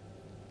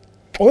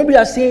 Or maybe you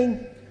are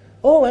saying,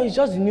 oh, well, it's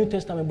just the New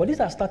Testament. But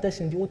these are started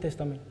in the Old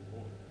Testament.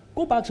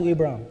 Go back to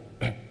Abraham.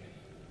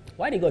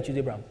 Why did God choose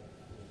Abraham?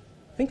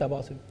 Think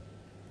about it.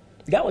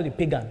 The guy was a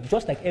pagan,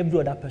 just like every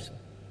other person.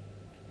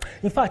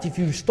 In fact, if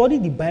you study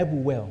the Bible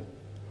well,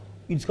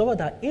 you discover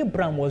that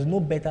Abraham was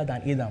no better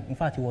than Adam. In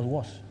fact, he was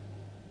worse.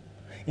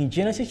 In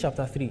Genesis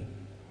chapter 3,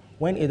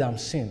 when Adam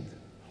sinned,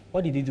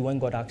 what did he do when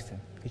God asked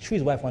him? He threw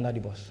his wife under the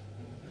bus.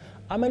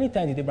 How many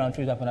times did Abraham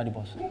throw his wife under the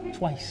bus?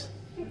 Twice.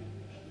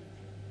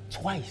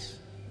 Twice.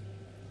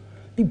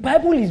 The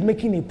Bible is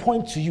making a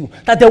point to you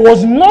that there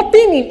was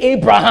nothing in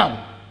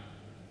Abraham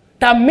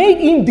that made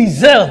him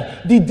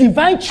deserve the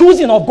divine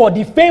choosing of God,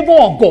 the favor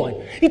of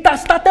God. It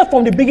has started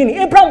from the beginning.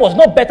 Abraham was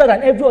not better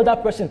than every other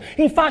person.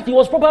 In fact, he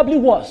was probably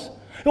worse.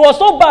 It was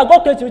so bad,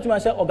 God came to him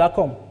and said, Oga,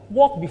 come,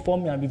 walk before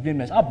me and be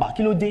blameless. Abba,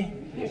 kilo day.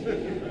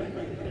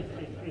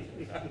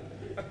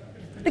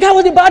 The guy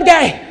was a bad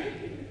guy.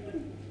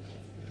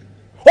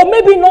 Or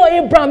maybe not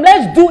Abraham,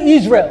 let's do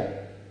Israel.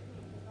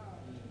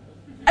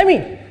 I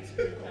mean,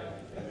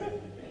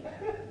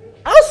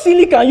 how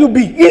silly can you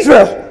be?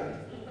 Israel.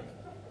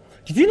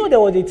 Did you know there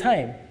was a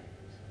time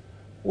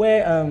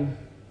where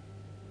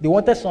they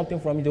wanted something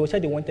from me? They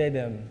said they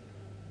wanted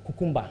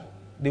cucumber.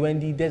 They were in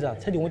the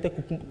desert. Said they wanted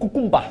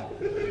cucumber.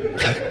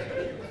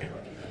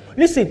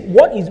 Listen,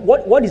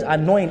 what is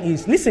annoying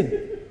is,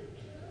 listen,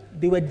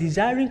 they were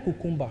desiring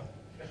cucumber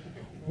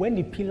when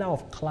the pillar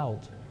of cloud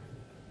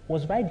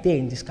was right there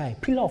in the sky,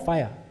 pillar of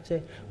fire.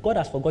 Say, God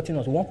has forgotten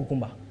us, we want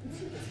cucumber.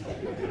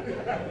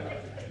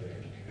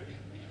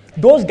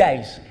 Those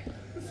guys,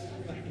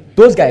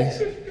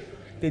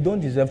 they don't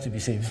deserve to be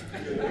saved.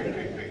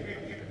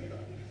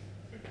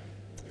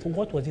 So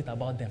what was it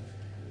about them?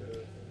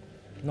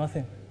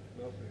 Nothing.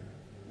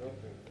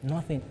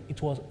 Nothing.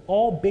 It was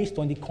all based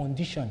on the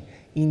condition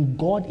in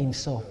God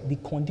himself, the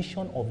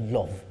condition of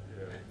love,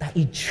 that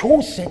he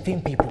chose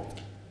certain people.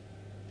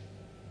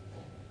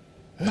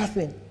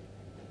 Nothing.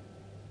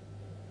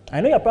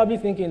 I know you're probably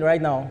thinking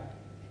right now,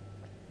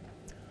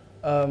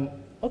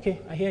 okay,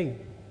 I hear you.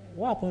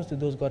 What happens to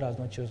those God has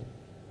not chosen?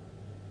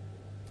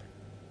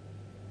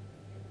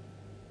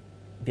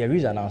 There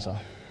is an answer.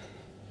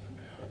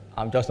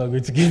 I'm just not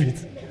going to give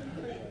it.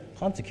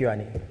 Come to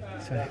Q&A.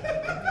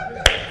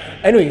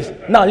 Anyways,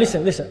 now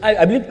listen.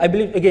 I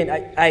believe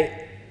again,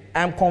 I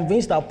am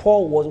convinced that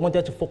Paul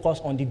wanted to focus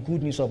on the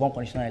good news of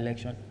unconditional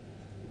election.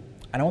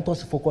 And I want us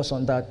to focus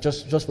on that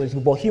just for a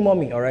little. But humor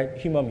me, all right?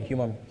 Humor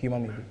me.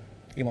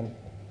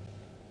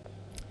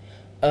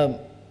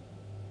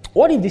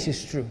 What if this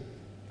is true?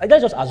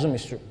 Let's just assume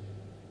it's true.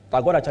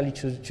 That God actually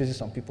chooses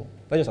some people.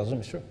 Let's just assume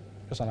it's true.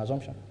 Just an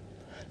assumption.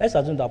 Let's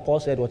assume that Paul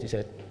said what he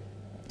said.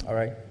 All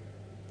right?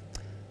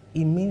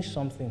 It means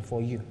something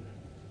for you.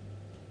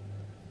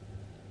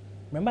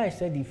 Remember I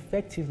said the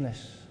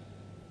effectiveness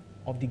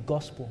of the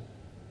gospel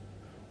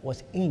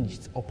was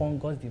hinged upon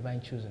God's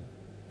divine choosing.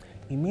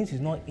 It means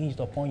it's not hinged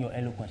upon your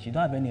eloquence. You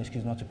don't have any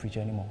excuse not to preach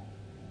anymore.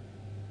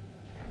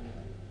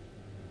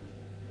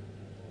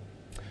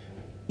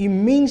 It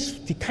means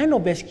the kind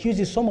of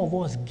excuses some of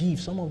us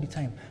give some of the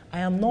time. I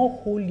am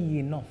not holy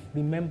enough.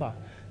 Remember,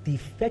 the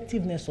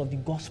effectiveness of the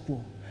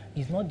gospel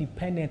is not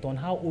dependent on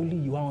how holy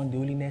you are on the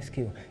holiness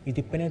scale. It's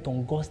dependent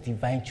on God's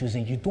divine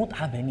choosing. You don't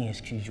have any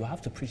excuse. You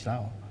have to preach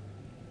now.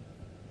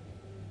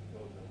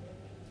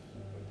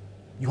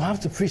 You have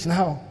to preach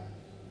now.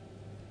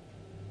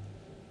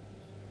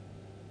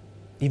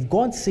 If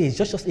God says,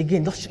 just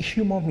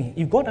humor me.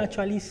 If God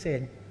actually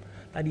said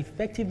that the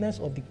effectiveness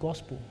of the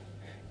gospel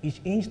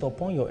is hinged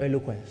upon your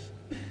eloquence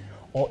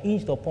or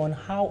hinged upon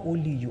how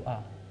holy you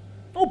are,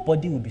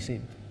 nobody will be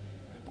saved.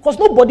 Because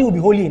nobody will be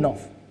holy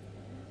enough.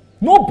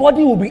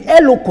 Nobody will be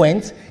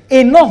eloquent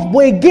enough.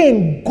 But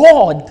again,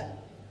 God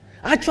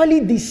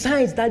actually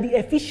decides that the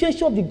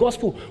efficiency of the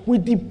gospel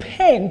will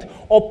depend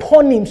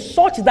upon him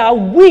such that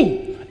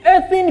we,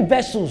 earthen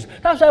vessels,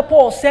 that's why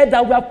Paul said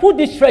that we have put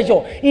this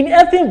treasure in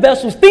earthen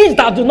vessels, things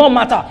that do not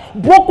matter,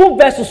 broken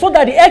vessels, so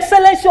that the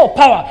excellency of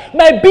power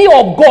might be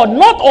of God,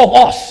 not of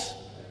us.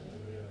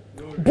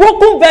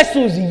 Broken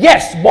vessels,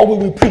 yes, but we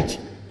will preach.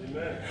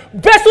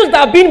 Vessels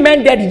that have been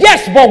mended,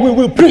 yes, but we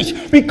will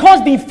preach.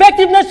 Because the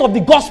effectiveness of the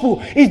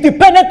gospel is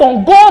dependent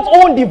on God's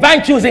own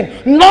divine choosing,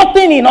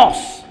 nothing in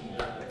us.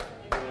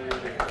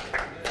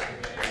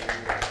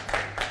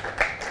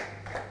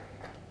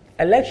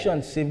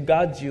 Election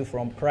safeguards you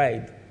from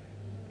pride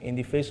in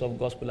the face of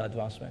gospel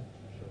advancement.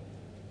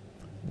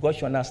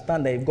 Because you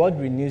understand that if God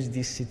renews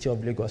this city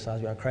of Lagos as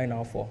we are crying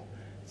out for,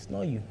 it's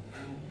not you.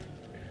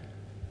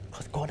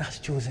 Because God has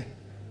chosen.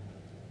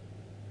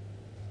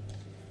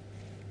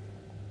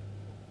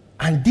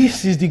 And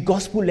this is the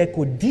gospel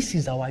echo. This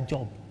is our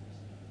job.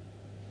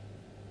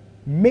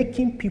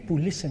 Making people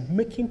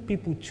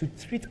to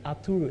treat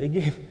Arturo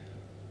again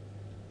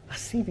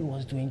as if he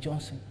was Dwayne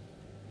Johnson.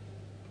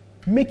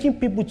 Making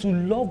people to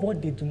love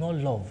what they do not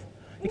love.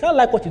 You can't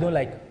like what you don't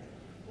like.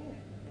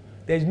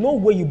 There's no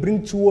way you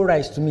bring tuwo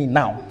rice to me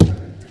now.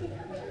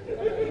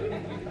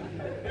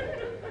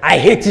 I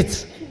hate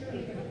it.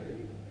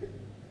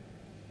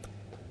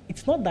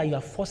 It's not that you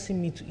are forcing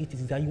me to eat it,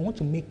 it's that you want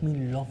to make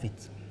me love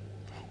it.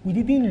 We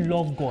didn't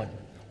love God.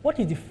 What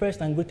is the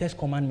first and greatest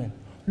commandment?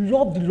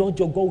 Love the Lord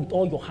your God with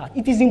all your heart.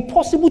 It is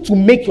impossible to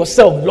make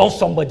yourself love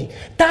somebody.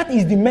 That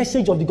is the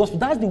message of the gospel.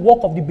 That's the work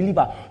of the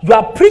believer. You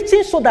are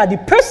preaching so that the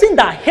person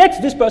that hates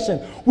this person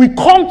will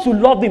come to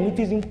love him. It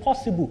is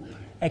impossible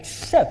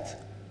except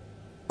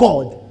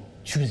God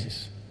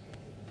chooses.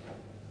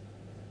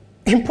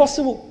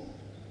 Impossible.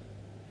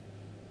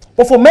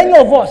 But for many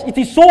of us, it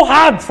is so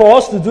hard for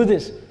us to do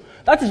this.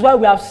 That is why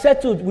we have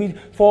settled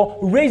for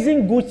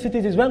raising good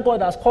citizens when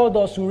God has called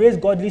us to raise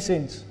godly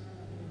saints.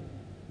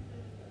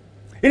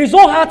 It is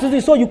so hard to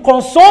do, so you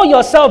console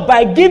yourself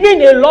by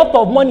giving a lot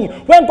of money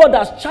when God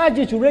has charged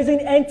you to raising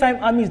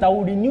end-time armies that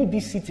will renew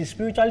this city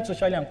spiritually,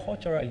 socially, and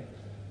culturally.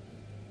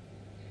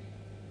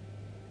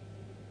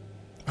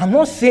 I'm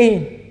not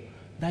saying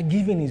that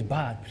giving is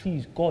bad.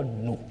 Please, God,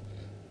 no.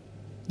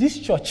 This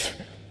church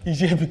is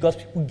here because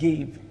people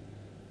gave.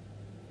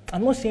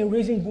 I'm not saying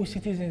raising good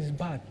citizens is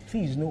bad.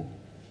 Please, no.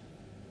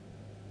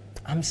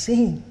 I'm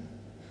saying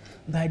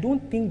that I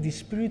don't think the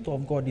Spirit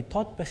of God, the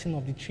third person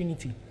of the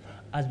Trinity,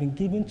 has been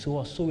given to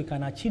us so we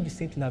can achieve the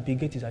same thing that Bill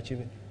Gates is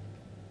achieving.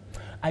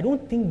 I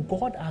don't think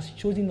God has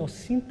chosen us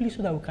simply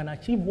so that we can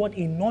achieve what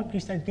a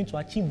non-Christian is going to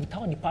achieve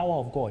without the power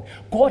of God.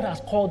 God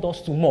has called us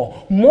to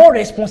more. More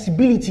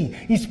responsibility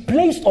is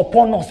placed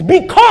upon us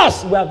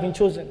because we have been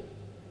chosen.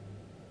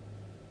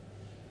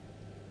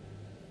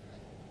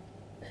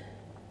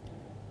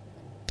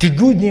 The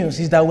good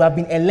news is that we have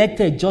been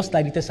elected just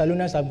like the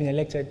Thessalonians have been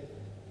elected.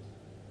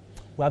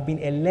 We have been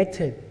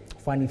elected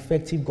for an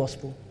effective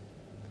gospel.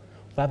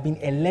 We have been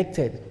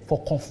elected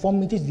for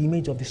conformity to the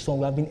image of the Son.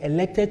 We have been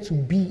elected to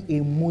be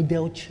a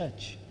model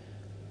church.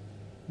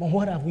 But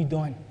what have we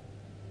done?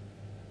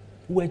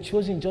 We were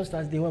chosen just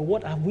as they were.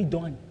 What have we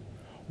done?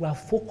 We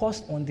have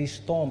focused on the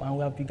storm and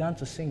we have begun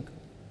to sink.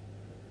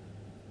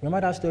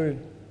 Remember that story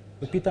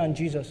with Peter and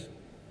Jesus?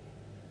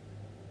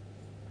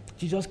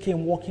 Jesus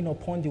came walking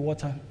upon the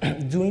water,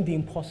 doing the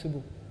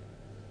impossible.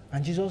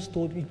 And Jesus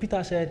told me,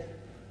 Peter said,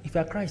 if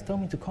you are Christ, tell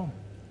me to come.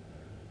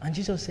 And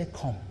Jesus said,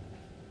 come.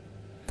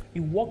 He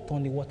walked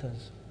on the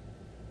waters.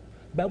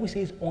 The Bible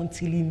says,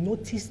 until he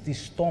noticed the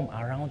storm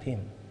around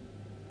him,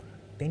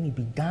 then he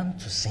began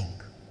to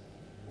sink.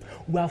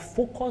 We are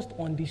focused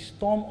on the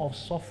storm of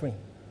suffering.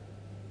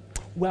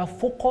 We are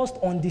focused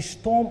on the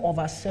storm of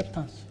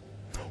acceptance.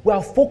 We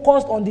are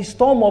focused on the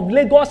storm of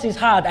Lagos is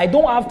hard. I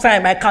don't have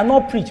time. I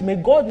cannot preach. May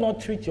God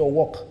not treat your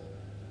work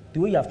the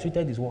way you have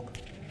treated his work.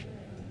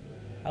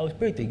 I will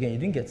pray it again. You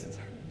didn't get it.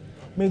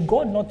 May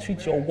God not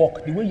treat your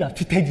work the way you have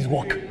treated his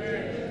work.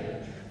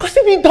 Because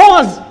if he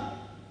does,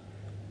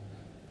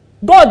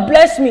 God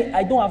bless me,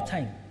 I don't have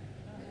time.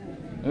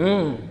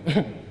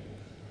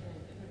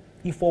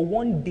 If for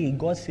one day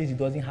God says he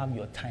doesn't have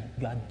your time,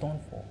 you are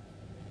done for.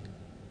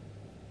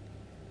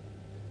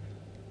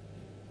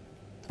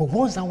 But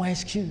what's our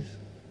excuse?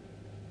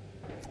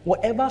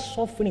 Whatever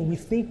suffering we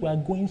think we are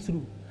going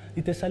through,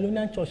 the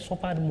Thessalonian church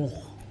suffered more.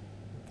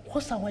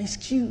 What's our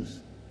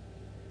excuse?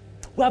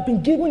 We have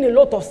been given a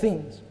lot of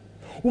things.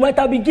 We might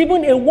have been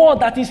given a world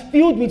that is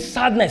filled with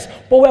sadness,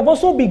 but we have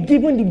also been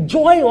given the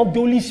joy of the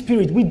Holy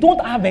Spirit. We don't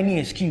have any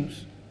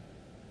excuse.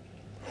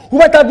 We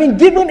might have been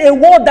given a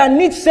world that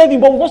needs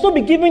saving, but we've also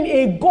been given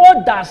a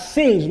God that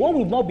saves. What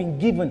we've not been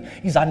given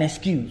is an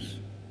excuse.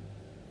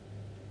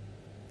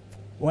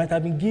 We might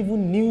have been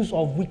given news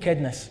of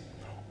wickedness,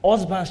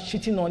 husbands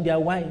cheating on their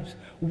wives,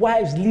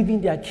 wives leaving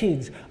their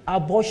kids,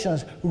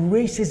 abortions,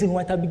 racism. We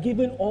might have been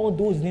given all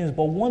those news,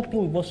 but one thing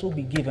we've also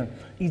been given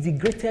is the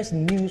greatest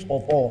news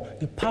of all,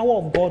 the power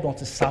of God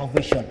unto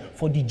salvation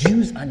for the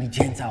Jews and the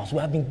Gentiles. We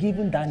have been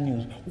given that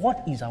news.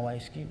 What is our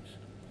excuse?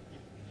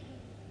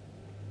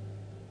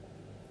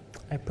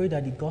 I pray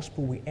that the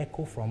gospel will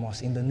echo from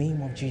us in the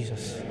name of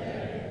Jesus.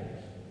 Amen.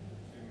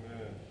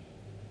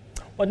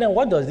 But then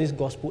what does this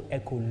gospel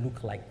echo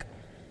look like?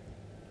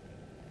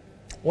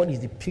 What is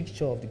the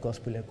picture of the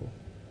gospel echo?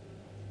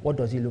 What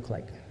does it look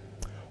like?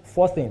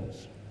 Four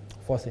things.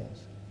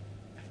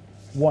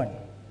 1,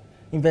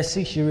 in verse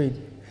 6 you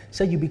read,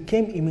 said you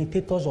became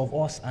imitators of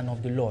us and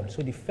of the Lord.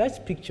 So the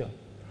first picture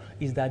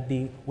is that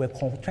they were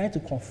trying to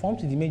conform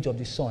to the image of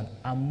the Son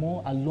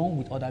along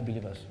with other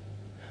believers.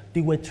 They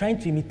were trying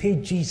to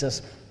imitate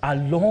Jesus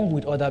along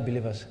with other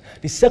believers.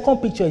 The second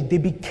picture is they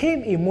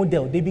became a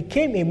model. They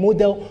became a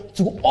model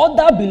to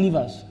other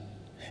believers.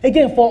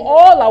 Again, for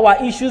all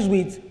our issues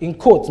with, in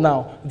quotes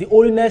now, the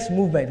holiness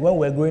movement when we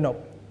were growing up,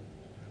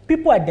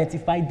 people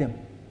identified them.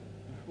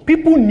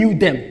 People knew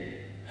them.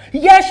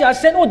 Yes, you are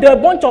saying, oh, they're a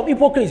bunch of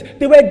hypocrites.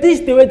 They were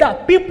this, they were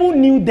that. People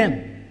knew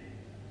them.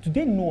 Do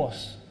they know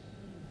us?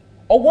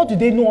 Or what do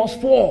they know us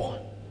for?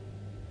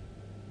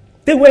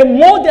 They were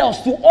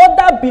models to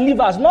other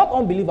believers, not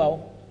unbelievers.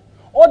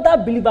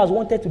 Other believers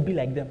wanted to be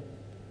like them.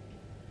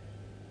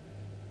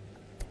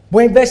 But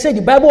in verse 8,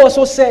 the Bible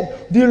also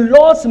said, the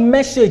Lord's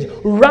message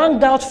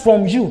rang out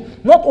from you,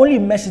 not only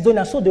in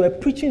Macedonia, so they were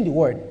preaching the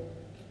word.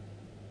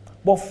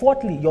 But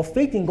fourthly, your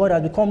faith in God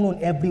has become known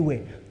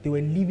everywhere. They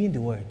were living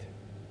the word.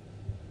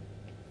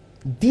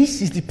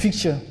 This is the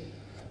picture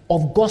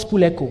of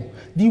gospel echo.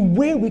 The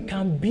way we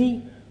can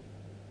be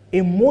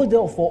a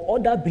model for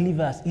other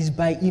believers is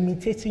by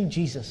imitating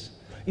Jesus.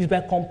 Is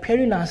by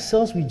comparing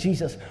ourselves with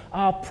Jesus.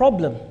 Our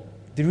problem,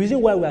 the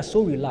reason why we are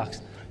so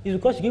relaxed, is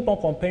because you keep on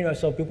comparing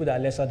yourself with people that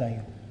are lesser than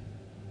you.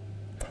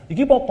 You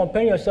keep on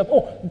comparing yourself,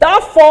 oh,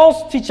 that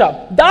false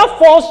teacher, that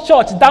false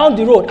church down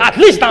the road, at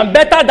least I'm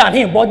better than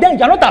him, but then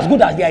you're not as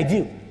good as the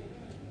ideal.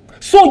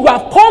 So you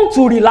have come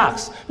to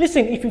relax.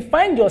 Listen, if you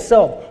find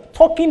yourself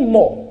talking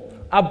more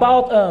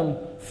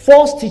about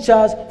false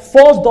teachers,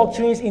 false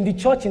doctrines in the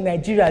church in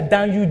Nigeria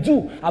than you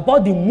do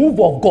about the move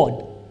of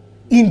God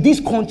in this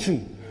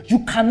country,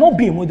 you cannot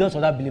be a model to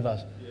other believers.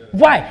 Yeah.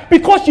 Why?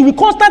 Because you will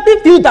constantly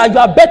feel that you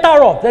are better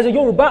off. There's a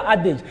Yoruba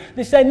adage.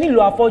 They say,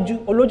 Nilo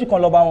afoju, oloju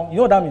kan loba won. You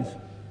know what that means?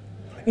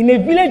 In a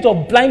village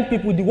of blind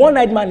people, the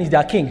one-eyed man is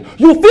their king.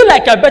 You feel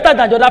like you're better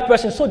than the other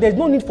person, so there's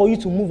no need for you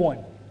to move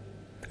on.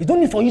 There's no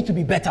need for you to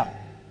be better.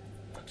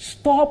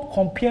 Stop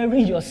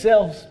comparing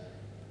yourselves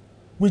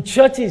with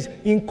churches,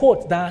 in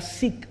quotes, that are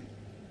sick.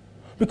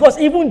 Because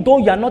even though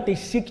you are not a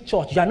sick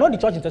church, you are not the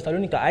church in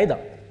Thessalonica either.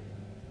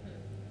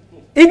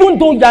 Even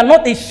though you are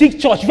not a sick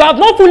church, you have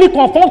not fully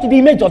conformed to the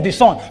image of the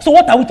Son. So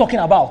what are we talking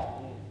about?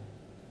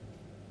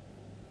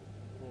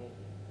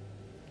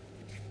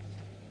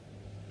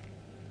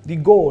 The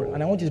goal,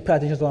 and I want you to pay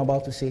attention to what I'm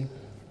about to say,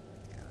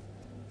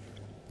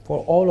 for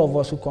all of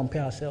us who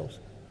compare ourselves,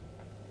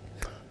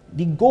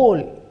 the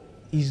goal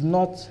is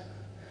not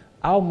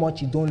how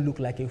much you don't look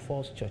like a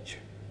false church.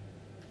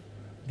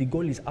 The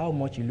goal is how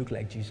much you look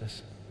like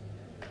Jesus.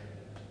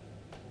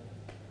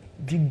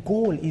 The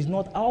goal is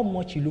not how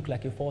much you look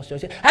like a false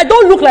church. I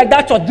don't look like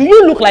that church. Do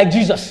you look like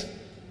Jesus?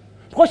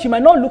 Because you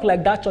might not look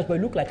like that church, but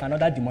you look like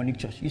another demonic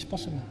church. It's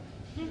possible.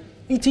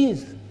 It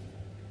is.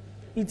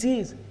 It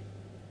is.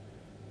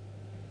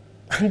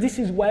 And this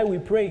is why we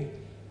pray.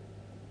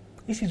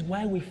 This is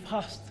why we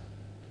fast.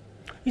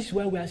 This is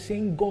why we are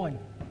saying, God,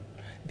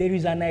 there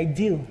is an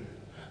ideal,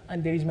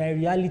 and there is my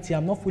reality.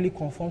 I'm not fully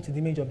conformed to the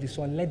image of the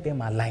Son. Let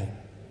them align.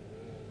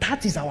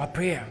 That is our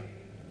prayer.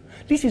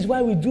 This is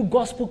why we do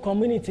gospel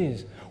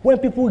communities. When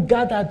people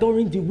gather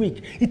during the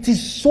week, it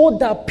is so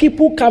that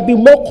people can be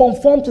more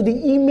conformed to the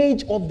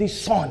image of the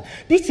Son.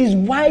 This is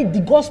why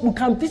the gospel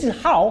this is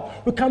how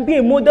we can be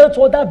a model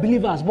to other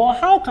believers. But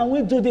how can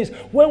we do this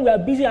when we are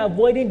busy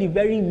avoiding the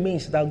very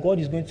means that God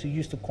is going to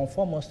use to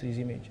conform us to his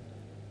image?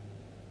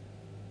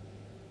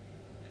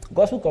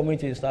 Gospel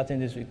community is starting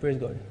this week. Praise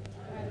God.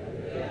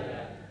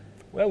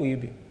 Where will you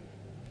be?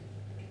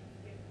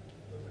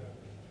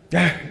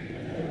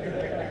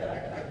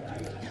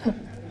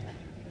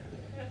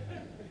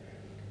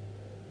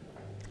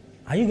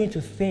 Are you going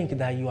to think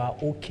that you are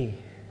okay?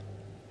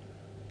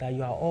 That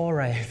you are all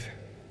right?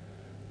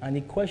 And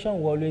the question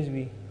will always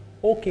be,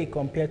 okay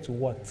compared to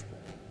what?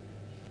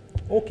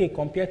 Okay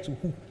compared to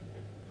who?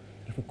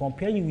 If we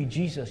compare you with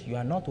Jesus, you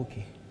are not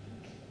okay.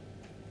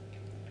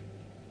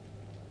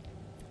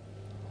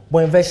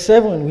 But in verse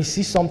 7, we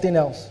see something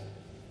else.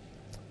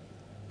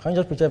 Can you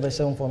just prepare verse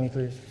 7 for me,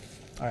 please?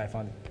 All right,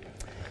 found it.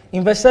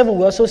 In verse 7,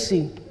 we also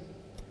see,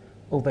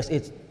 verse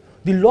 8.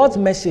 The Lord's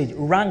message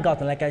rang out,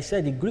 and like I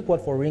said, the Greek word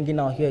for ringing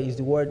out here is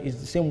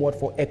the same word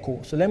for echo.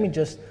 So let me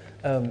just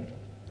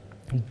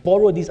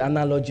borrow this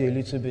analogy a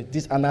little bit.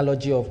 This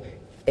analogy of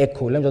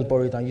echo. Let me just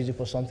borrow it and use it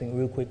for something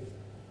real quick.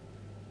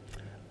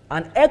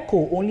 An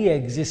echo only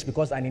exists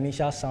because an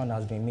initial sound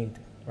has been made,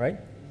 right?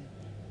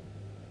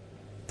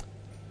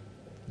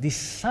 The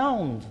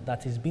sound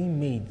that is being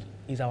made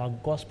is our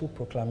gospel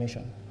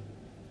proclamation.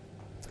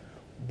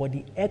 But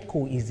the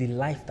echo is the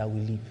life that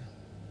we live.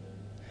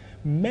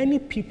 Many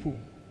people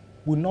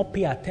will not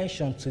pay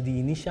attention to the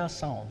initial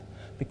sound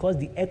because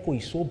the echo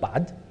is so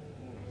bad.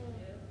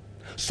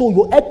 So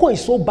your echo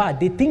is so bad,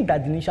 they think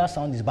that the initial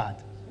sound is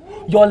bad.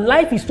 Your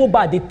life is so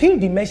bad, they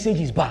think the message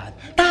is bad.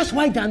 That's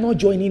why they are not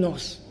joining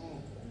us.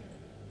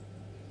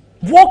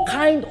 What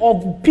kind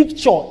of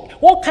picture,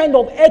 what kind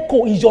of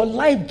echo is your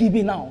life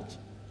giving out?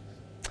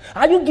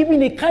 Are you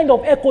giving a kind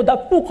of echo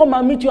that people come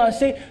and meet you and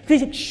say,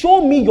 please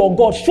show me your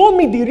God, show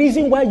me the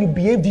reason why you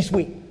behave this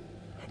way?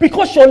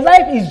 Because your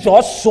life is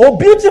just so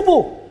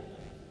beautiful.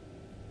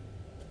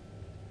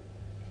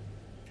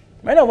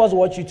 Many of us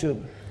watch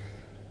YouTube.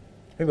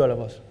 Maybe all of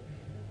us.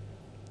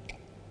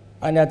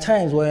 And there are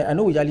times where, I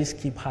know we usually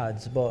skip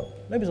ads,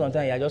 but maybe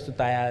sometimes you're just too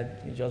tired,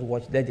 you just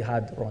let the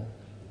ad run.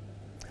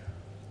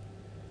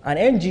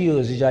 And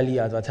NGOs usually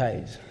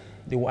advertise.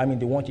 They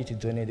want you to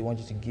donate, they want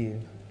you to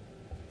give.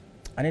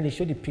 And then they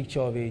show the picture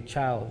of a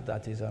child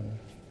that is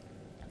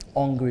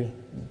hungry,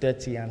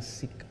 dirty, and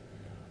sick.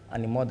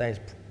 And the mother is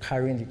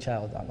carrying the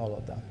child and all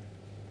of that.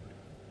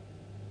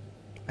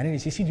 And then they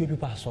say, see the way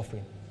people are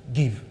suffering.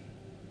 Give.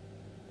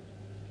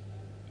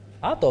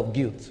 Out of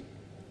guilt,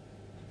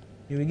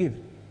 you will give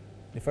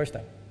the first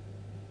time.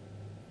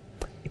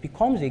 If it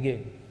comes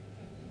again,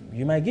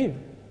 you might give.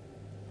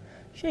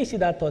 Sure, you see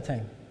that third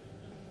time,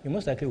 you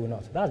most likely will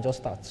not. That's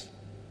just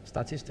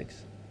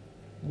statistics.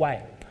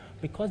 Why?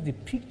 Because the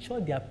picture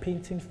they are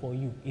painting for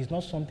you is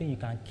not something you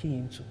can key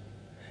into.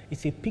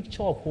 It's a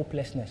picture of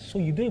hopelessness. So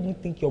you don't even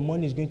think your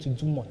money is going to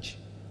do much.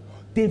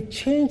 They've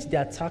changed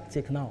their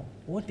tactic now.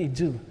 What they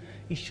do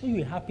is show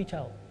you a happy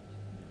child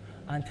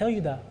and tell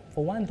you that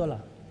for $1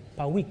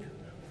 per week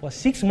for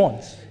 6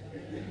 months,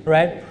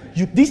 right?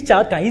 This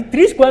child can eat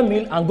 3 square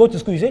meals and go to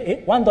school. You say,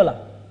 hey,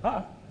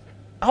 $1.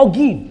 I'll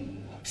give.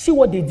 See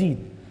what they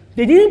did.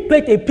 They didn't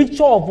paint a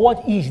picture of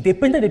what is. They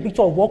painted a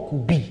picture of what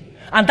could be.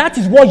 And that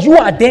is what you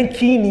are then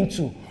keying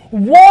into.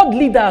 World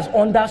leaders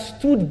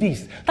understood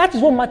this. That is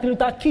what Martin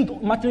Luther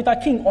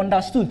King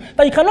understood.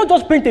 That you cannot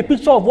just paint a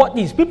picture of what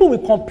is. People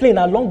will complain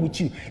along with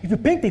you. If you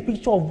paint a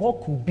picture of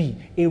what could be,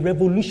 a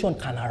revolution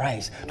can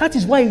arise. That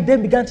is why he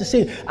then began to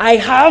say, I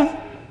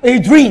have a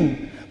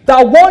dream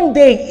that one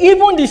day,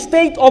 even the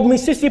state of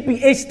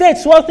Mississippi, a state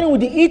sweltering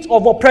with the heat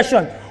of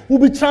oppression, will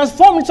be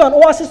transformed into an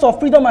oasis of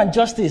freedom and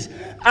justice.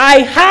 I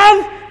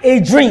have a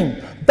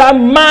dream that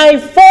my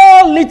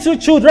 4 little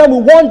children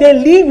will one day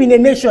live in a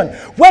nation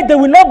where they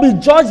will not be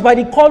judged by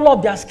the color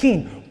of their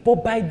skin,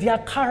 but by their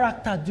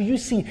character. Do you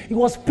see? He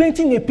was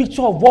painting a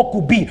picture of what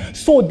could be.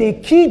 So they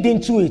keyed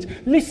into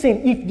it.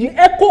 Listen, if the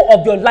echo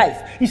of your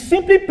life is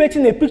simply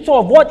painting a picture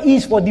of what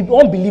is for the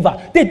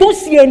unbeliever, they don't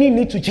see any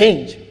need to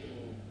change.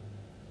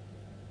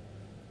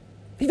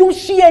 They don't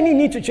see any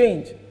need to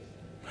change.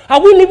 Are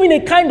we living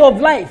a kind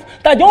of life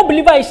that the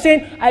unbeliever is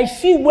saying, I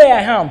see where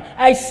I am,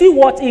 I see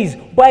what is,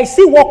 but I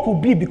see what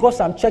could be because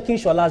I'm checking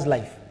Shola's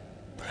life.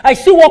 I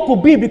see what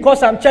could be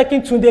because I'm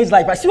checking Tunde's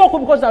life. I see what could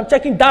be because I'm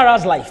checking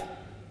Dara's life.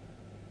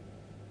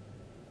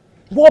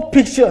 What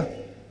picture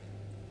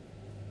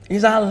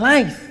is our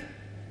life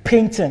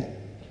painting?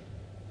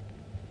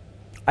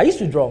 I used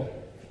to draw.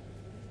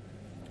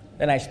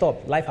 Then I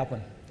stopped. Life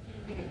happened.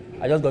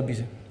 I just got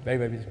busy. Very,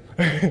 very busy.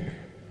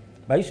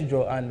 But I used to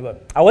draw, and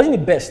I wasn't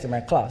the best in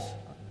my class.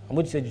 I'm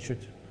going to say the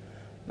truth.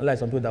 Not like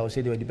some people that would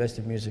say they were the best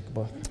in music,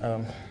 but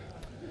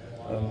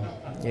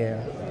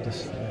yeah.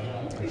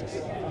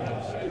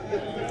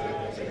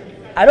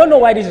 I don't know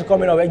why this is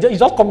coming up. It's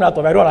just coming out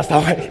of me. I don't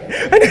understand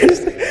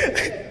why.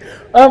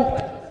 All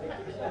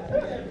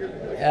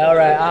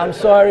right, I'm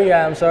sorry.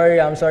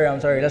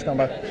 Let's come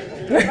back.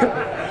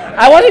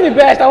 I wasn't the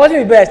best, but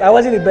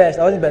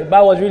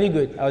I was really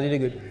good.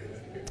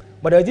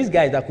 But there were these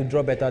guys that could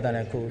draw better than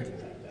I could.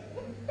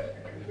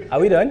 Are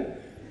we done?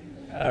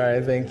 All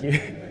right, thank you.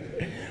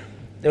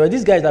 There were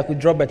these guys that could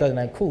draw better than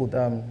I could.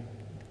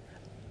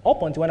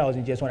 Up until when I was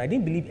in JS1, I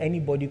didn't believe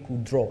anybody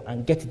could draw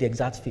and get the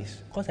exact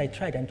face, because I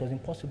tried and it was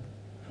impossible.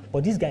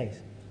 But these guys,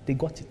 they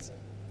got it.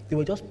 They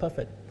were just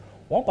perfect.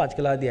 One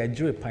particular day, I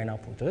drew a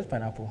pineapple. It was a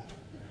pineapple.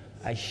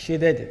 I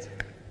shaded it.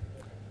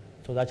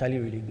 It was actually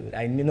really good.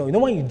 I know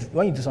when you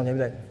do something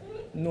like,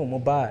 no, more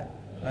bad.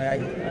 I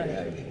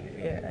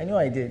knew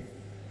I did.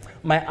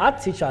 My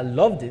art teacher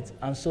loved it,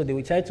 and so they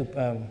would try to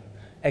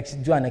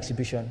do an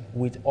exhibition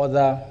with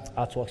other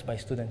artworks by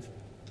students.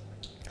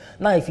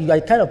 Now, if you are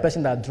the kind of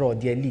person that draw,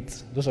 the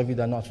elite, those of you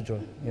that know how to draw,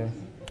 you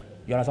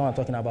understand what I'm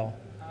talking about?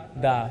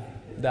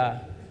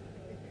 That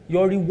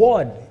your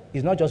reward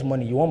is not just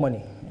money. You want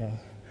money. Yeah.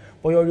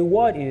 But your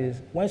reward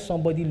is when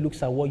somebody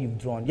looks at what you've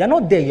drawn. You're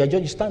not there.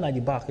 You stand at the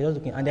back. You're just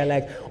looking, and they're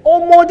like,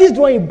 "Oh, Mo, this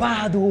drawing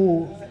bad.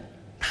 Oh,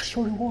 that's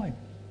your reward."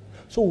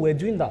 So we're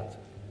doing that.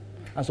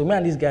 And so me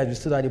and these guys, we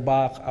stood at the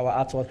back. Our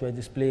artworks were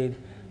displayed.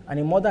 And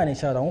a mother and a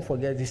child, I won't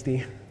forget this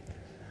day.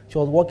 She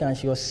was walking and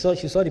she saw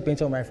the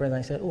painting of my friend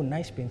and she said, "Oh,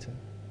 nice painting.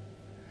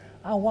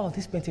 Oh, wow,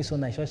 this painting is so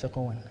nice. What's the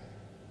second one?"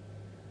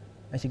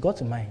 And she got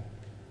to mine.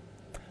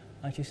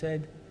 And she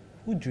said,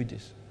 "Who drew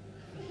this?"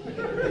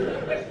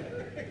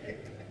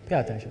 Pay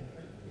attention.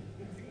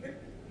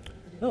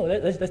 No,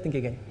 let's think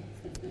again.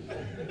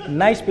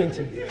 Nice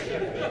painting.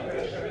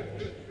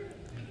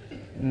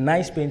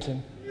 Nice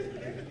painting.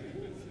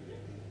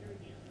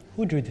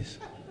 Who drew this?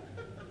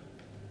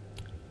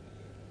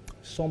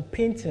 Some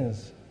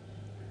paintings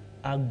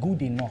are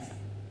good enough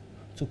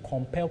to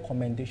compel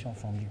commendation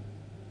from you.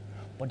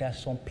 But there are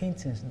some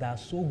paintings that are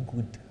so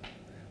good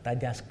that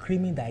they are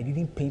screaming that I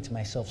didn't paint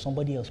myself,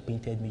 somebody else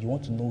painted me. You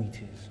want to know who it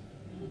is.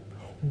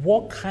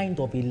 What kind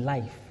of a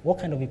life, what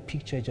kind of a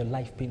picture is your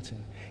life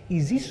painting?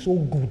 Is it so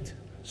good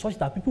such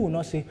that people will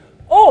not say,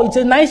 "Oh, it's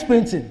a nice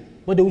painting,"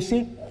 but they will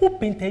say, "Who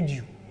painted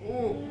you?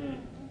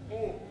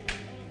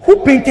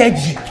 Who painted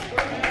you?"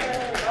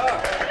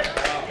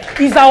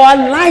 Is our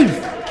life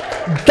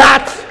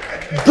that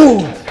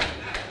good?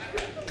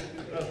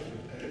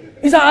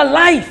 Is our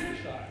life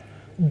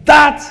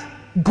that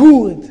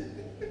good?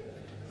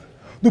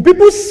 Do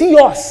people see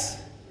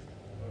us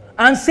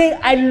and say,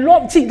 "I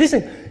love," see,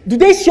 listen, do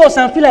they see us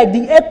and feel like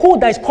the echo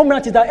that is coming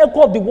out is the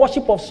echo of the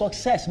worship of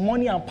success,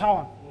 money, and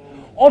power?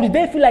 Or do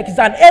they feel like it's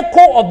an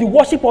echo of the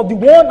worship of the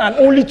one and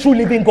only true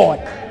living God?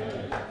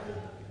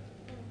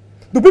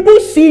 Do people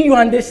see you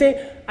and they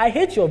say, "I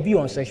hate your view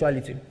on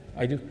sexuality"?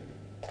 I do.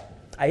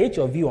 I hate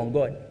your view on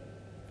God.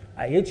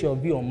 I hate your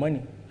view on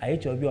money. I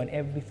hate your view on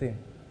everything.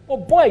 Oh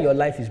boy, your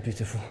life is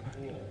beautiful.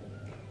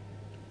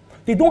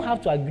 They don't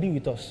have to agree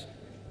with us,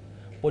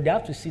 but they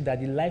have to see that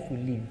the life we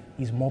live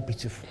is more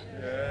beautiful.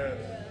 Yes.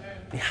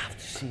 They have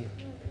to see it.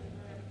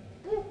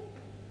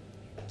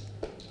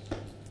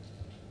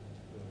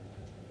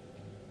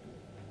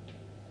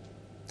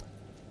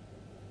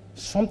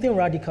 Something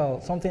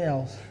radical, something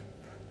else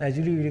that's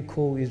really, really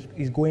cool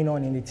is going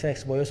on in the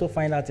text, but you also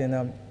find that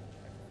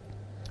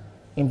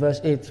in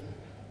verse 8.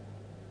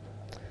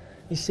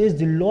 It says,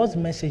 "The Lord's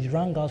message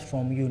rang out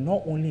from you,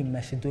 not only in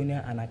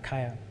Macedonia and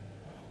Achaia.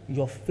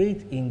 Your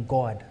faith in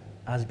God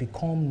has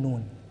become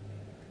known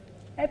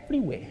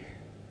everywhere."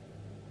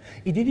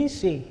 It didn't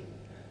say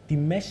the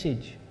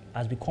message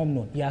has become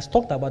known. He has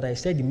talked about that. He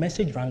said the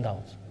message rang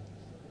out.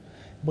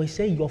 But he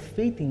said your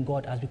faith in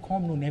God has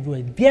become known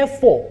everywhere.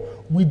 Therefore,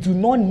 we do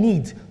not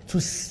need to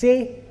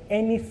say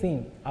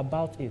anything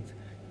about it.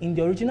 In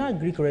the original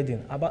Greek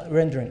rendering,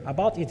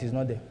 about it is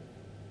not there.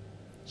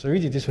 So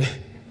read it this way.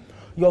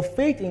 Your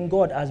faith in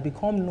God has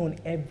become known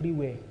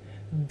everywhere.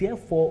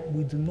 Therefore,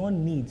 we do not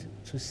need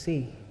to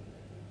say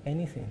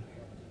anything.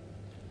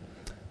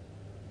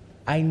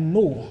 I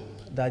know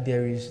that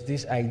there is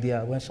this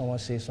idea when someone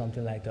says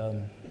something like,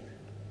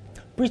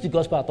 preach the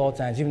gospel at all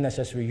times, if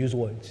necessary, use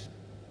words.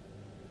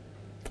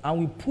 And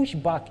we push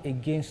back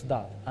against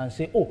that and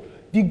say, "Oh,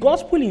 the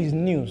gospel is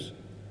news."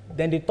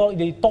 Then they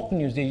talk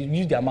news, they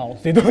use their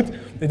mouth. They don't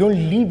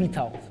leave it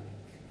out.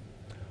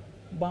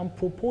 But I'm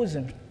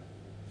proposing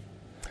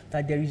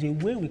that there is a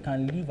way we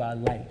can live our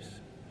lives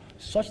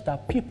such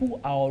that people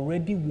are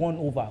already won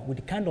over with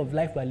the kind of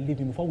life we are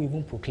living before we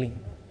even proclaim.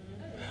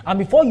 And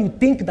before you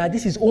think that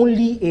this is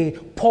only a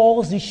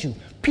Paul's issue,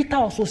 Peter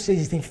also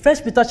says it in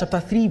 1 Peter chapter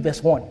 3,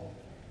 verse 1.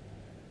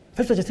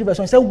 1 Peter 3, verse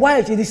 1. He said,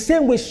 "Wives, in the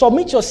same way,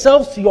 submit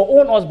yourselves to your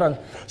own husband,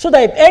 so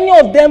that if any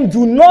of them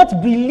do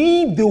not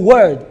believe the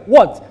word,"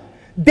 what?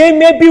 "They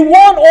may be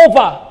won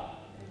over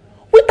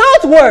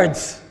without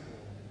words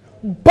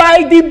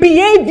by the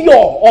behavior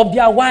of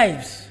their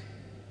wives."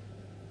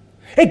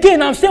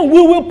 Again, I'm saying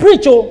we will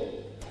preach,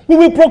 we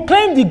will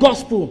proclaim the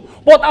gospel,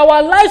 but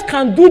our lives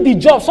can do the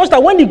job such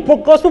that when the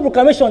gospel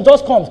proclamation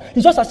just comes,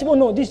 it's just as if, "Oh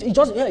no,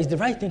 it's the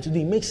right thing to do.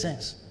 It makes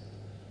sense."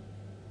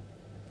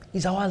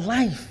 It's our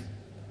life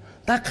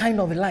that kind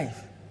of a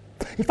life.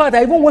 In fact,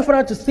 I even went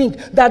further to think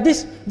that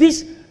this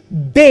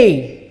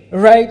they,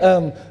 right,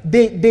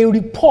 they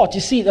report,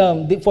 you see,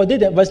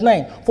 verse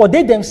 9, for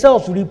they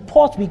themselves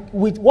report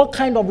with what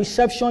kind of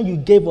reception you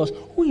gave us.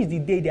 Who is the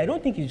they? I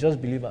don't think it's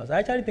just believers. I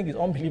actually think it's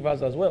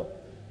unbelievers as well.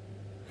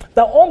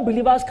 The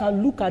unbelievers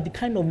can look at the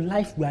kind of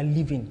life we are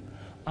living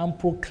and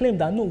proclaim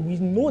that, no, we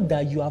know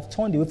that you have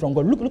turned away from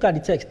God. Look at the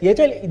text.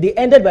 They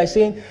ended by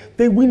saying,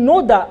 we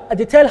know that,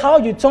 they tell how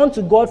you turn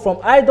to God from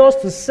idols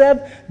to serve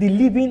the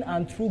living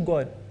and true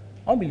God.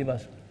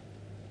 Unbelievers.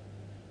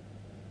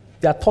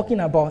 They are talking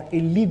about a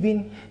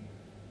living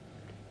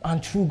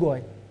and true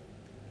God.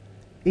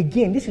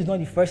 Again, this is not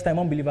the first time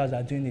unbelievers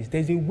are doing this.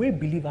 There's a way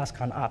believers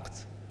can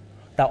act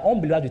that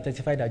unbelievers will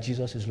testify that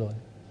Jesus is Lord.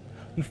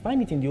 You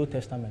find it in the Old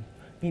Testament.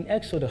 In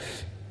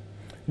Exodus,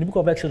 in the book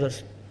of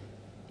Exodus,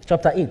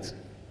 chapter 8.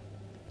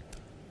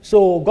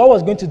 So God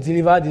was going to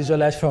deliver the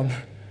Israelites from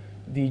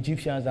the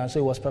Egyptians, and so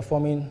he was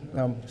performing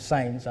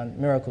signs and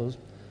miracles.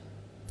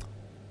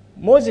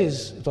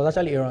 Moses, it was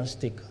actually Aaron's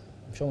stick.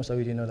 I'm sure most of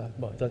you didn't know that,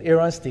 but it was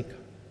Aaron's stick.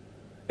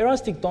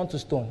 Aaron's stick turned to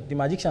stone. The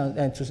magicians,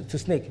 and to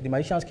snake. The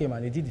magicians came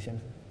and they did the same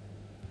thing.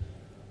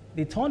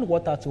 They turned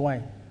water to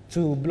wine,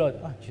 to blood.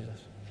 Ah, Jesus.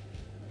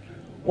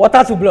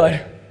 Water to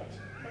blood.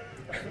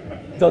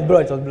 It was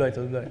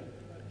blood.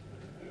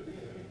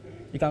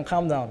 You can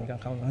calm down.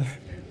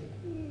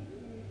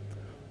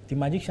 The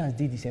magicians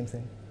did the same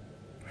thing.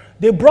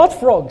 They brought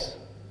frogs.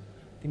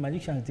 The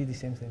magicians did the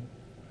same thing.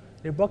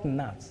 They brought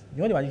gnats.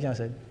 You know what the magician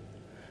said?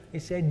 He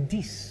said,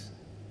 this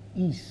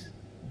is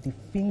the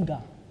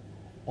finger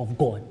of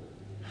God.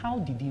 How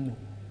did he know?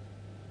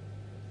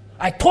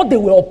 I thought they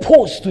were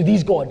opposed to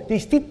this God. They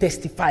still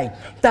testify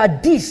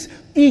that this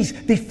is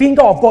the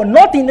finger of God.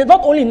 Not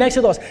only in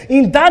Exodus.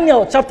 In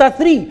Daniel chapter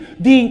 3,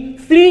 the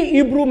 3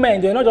 Hebrew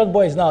men, they were not just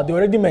boys now, they were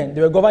already men.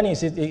 They were governing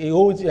a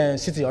whole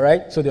city, all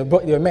right? So they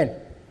were men.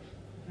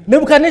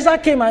 Nebuchadnezzar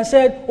came and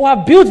said, oh,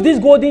 I've built this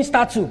golden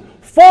statue.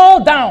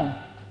 Fall down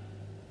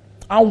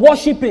and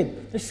worship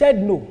it. They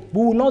said, no,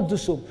 we will not do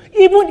so.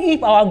 Even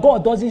if our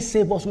God doesn't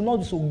save us, we will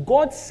not do so.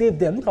 God saved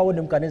them. Look at what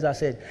Nebuchadnezzar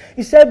said.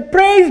 He said,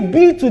 praise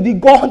be to the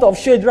God of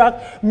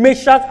Shadrach,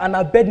 Meshach, and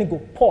Abednego.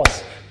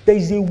 Pause. There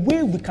is a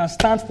way we can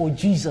stand for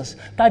Jesus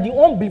that the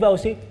unbeliever will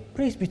say,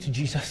 praise be to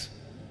Jesus.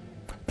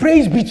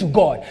 Praise be to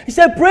God. He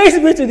said, praise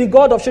be to the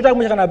God of Shadrach,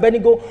 Meshach, and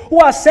Abednego, who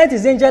has sent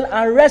his angel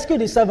and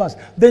rescued his servants.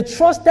 They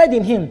trusted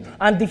in him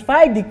and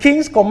defied the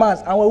king's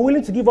commands and were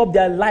willing to give up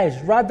their lives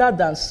rather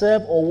than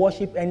serve or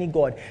worship any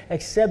God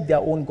except their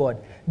own God.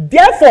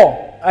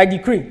 Therefore, I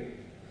decree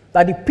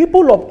that the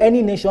people of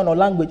any nation or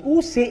language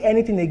who say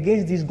anything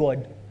against this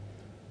God,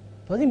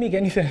 doesn't make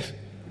any sense.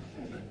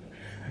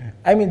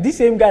 I mean, this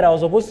same guy that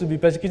was supposed to be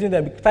persecuting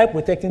them, started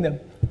protecting them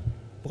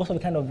because of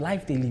the kind of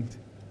life they lived.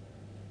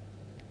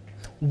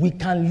 We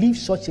can live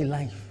such a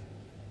life.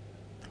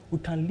 We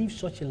can live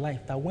such a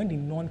life that when the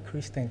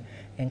non-Christian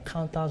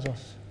encounters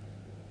us,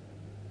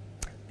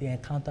 they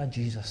encounter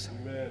Jesus.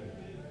 Amen.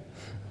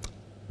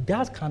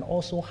 That can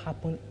also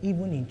happen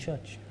even in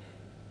church.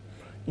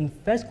 In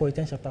 1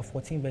 Corinthians chapter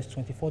 14, verse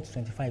 24 to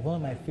 25, one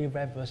of my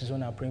favorite verses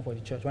when I'm praying for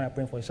the church, when I'm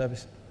praying for the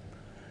service.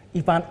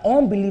 If an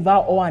unbeliever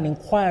or an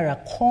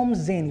inquirer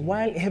comes in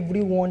while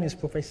everyone is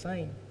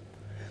prophesying,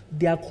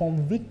 they are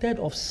convicted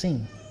of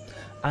sin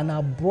and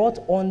are brought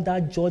under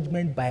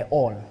judgment by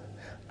all,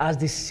 as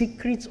the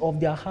secrets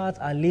of their hearts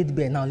are laid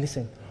bare. Now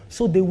listen.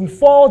 So they will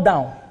fall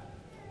down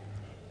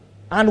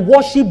and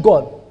worship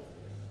God.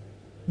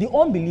 The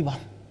unbeliever,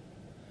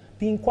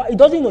 he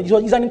doesn't know.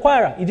 He's an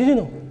inquirer. He didn't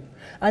know.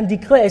 And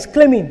declares,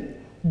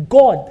 claiming,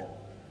 God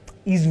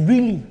is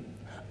really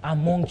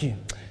among you.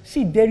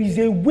 See, there is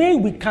a way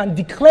we can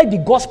declare the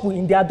gospel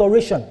in the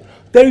adoration.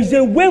 There is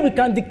a way we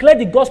can declare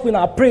the gospel in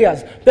our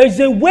prayers. There is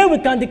a way we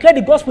can declare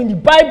the gospel in the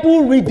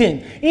Bible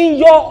reading. In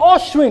your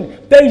ushering,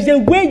 there is a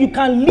way you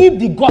can live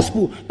the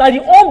gospel that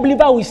the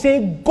unbeliever will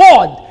say,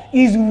 God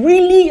is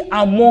really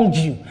among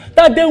you.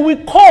 That they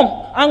will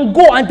come and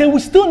go and they will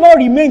still not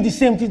remain the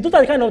same. Those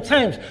are the kind of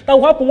times that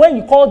will happen when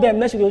you call them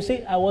next week. They will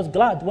say, I was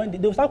glad. When they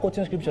will start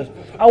quoting scriptures.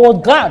 I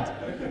was glad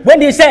when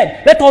they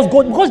said, let us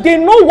go. Because they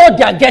know what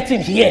they are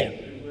getting here.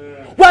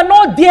 We are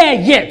not there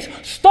yet.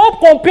 Stop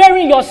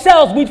comparing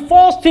yourselves with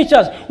false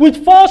teachers,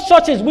 with false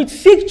churches, with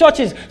sick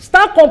churches.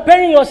 Start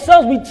comparing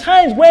yourselves with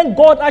times when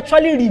God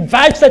actually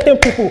revived certain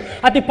people.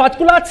 At a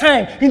particular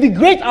time, in the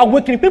great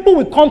awakening, people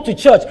will come to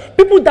church.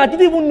 People that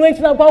didn't even know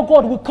anything about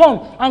God will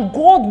come, and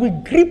God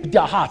will grip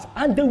their hearts,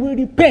 and they will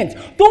repent.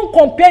 Don't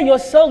compare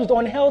yourselves with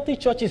unhealthy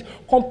churches.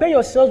 Compare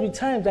yourselves with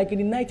times like in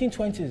the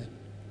 1920s.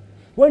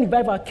 When the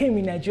Bible came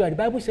in Nigeria, the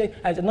Bible said,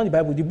 not the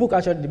Bible, the book I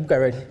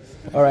read.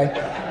 All right.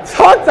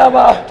 Talked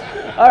about.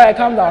 All right,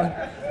 calm down.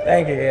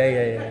 Thank you.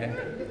 Yeah.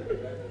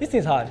 This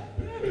thing's hard.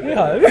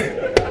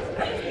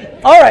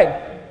 All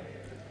right.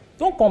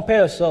 Don't compare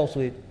yourselves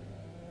with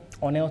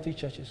unhealthy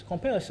churches.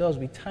 Compare yourselves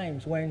with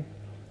times when,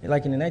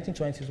 like in the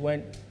 1920s,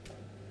 when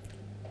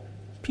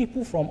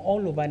people from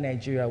all over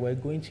Nigeria were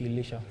going to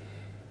Elisha.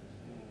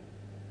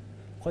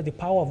 Because the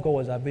power of God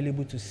was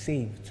available to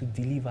save, to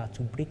deliver,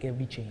 to break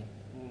every chain.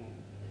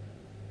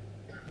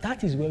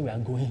 That is where we are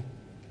going.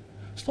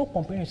 Stop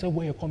comparing yourself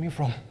where you're coming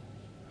from.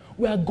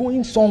 We are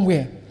going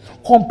somewhere.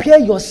 Compare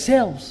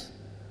yourselves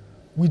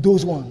with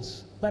those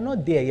ones. We're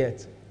not there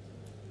yet.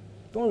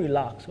 Don't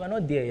relax. We're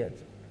not there yet.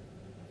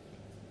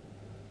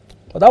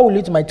 But that will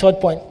lead to my third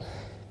point.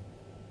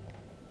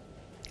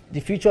 The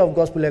future of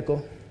Gospel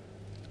Echo.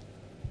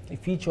 The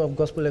future of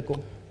Gospel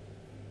Echo.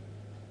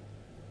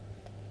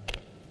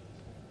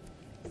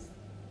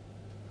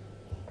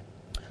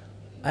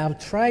 I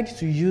have tried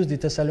to use the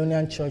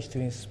Thessalonian church to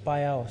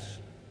inspire us,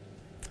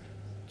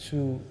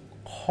 to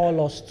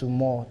call us to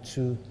more,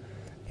 to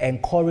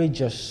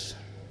encourage us,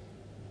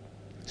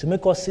 to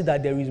make us see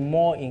that there is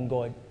more in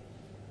God,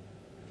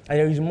 and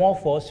there is more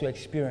for us to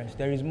experience,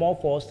 there is more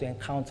for us to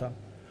encounter.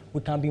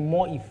 We can be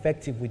more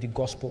effective with the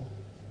gospel.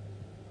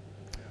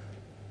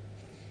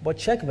 But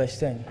check verse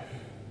 10.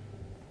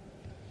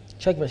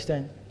 Check verse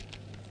 10.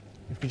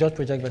 If you just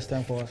project verse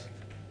 10 for us.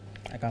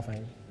 I can't find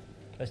it.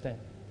 Verse 10.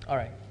 All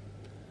right.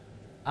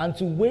 And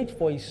to wait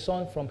for his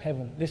Son from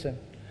heaven. Listen,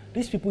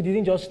 these people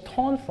didn't just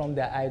turn from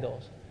their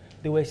idols.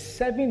 They were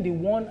serving the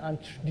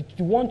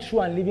one true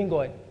and living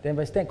God. Then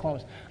verse 10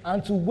 comes.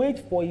 And to wait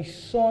for his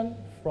Son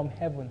from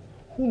heaven,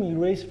 whom he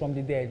raised from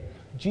the dead.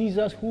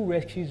 Jesus, who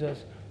rescues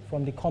us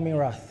from the coming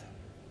wrath.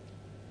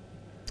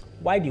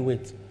 Why do you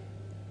wait?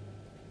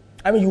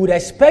 I mean, you would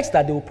expect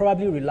that they will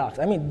probably relax.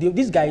 I mean,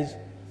 these guys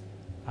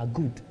are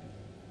good.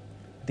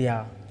 They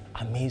are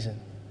amazing.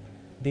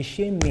 They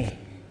shame me.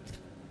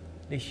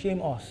 They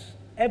shame us.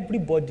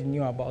 Everybody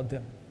knew about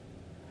them.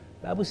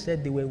 The Bible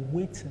said they were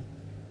waiting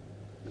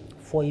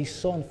for his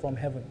Son from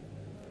heaven.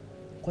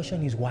 The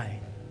question is why?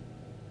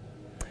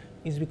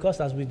 It's because,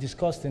 as we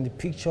discussed in the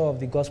picture of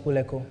the Gospel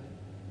Echo,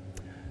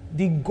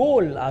 the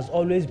goal has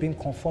always been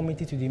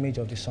conformity to the image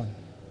of the Son.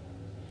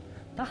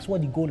 That's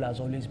what the goal has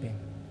always been.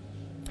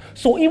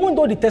 So even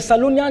though the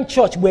Thessalonian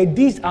church were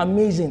this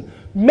amazing,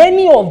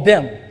 many of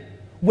them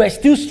were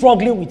still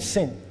struggling with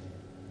sin.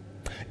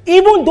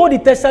 Even though the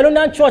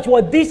Thessalonian church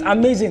was this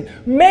amazing,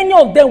 many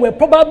of them were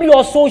probably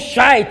also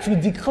shy to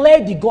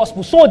declare the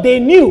gospel. So they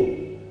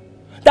knew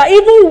that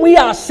even we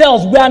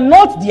ourselves, we are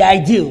not the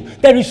ideal.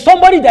 There is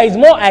somebody that is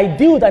more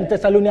ideal than the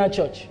Thessalonian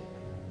church.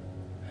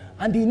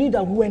 And they knew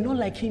that we were not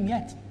like him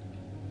yet.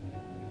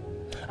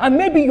 And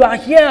maybe you are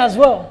here as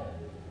well.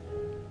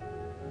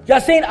 You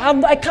are saying,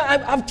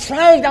 I've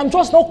tried, I'm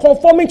just not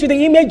conforming to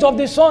the image of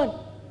the Son.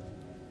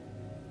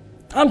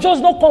 I'm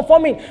just not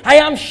conforming. I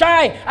am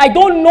shy. I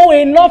don't know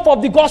enough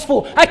of the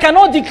gospel. I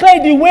cannot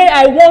declare the way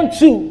I want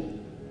to.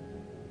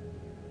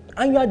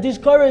 And you are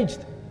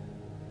discouraged.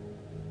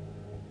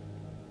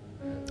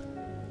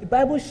 The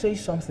Bible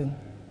says something.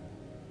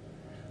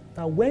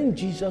 That when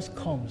Jesus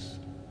comes,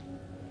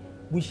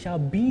 we shall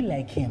be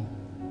like him.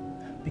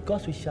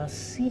 Because we shall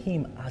see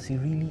him as he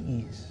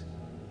really is.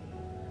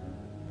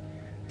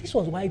 This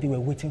was why they were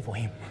waiting for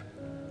him.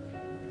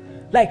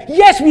 Like,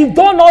 yes, we've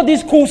done all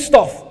this cool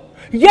stuff.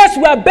 Yes,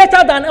 we are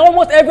better than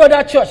almost every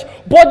other church.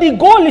 But the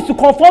goal is to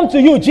conform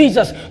to you,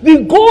 Jesus.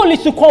 The goal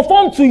is to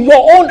conform to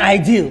your own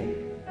ideal.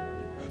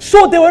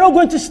 So they were not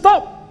going to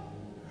stop.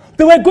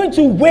 They were going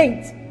to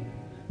wait.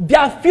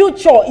 Their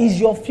future is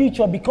your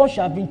future because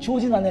you have been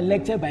chosen and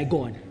elected by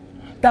God.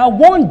 That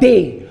one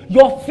day,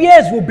 your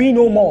fears will be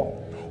no more.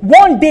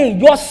 One day,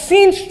 your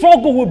sin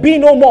struggle will be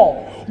no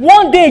more.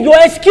 One day, your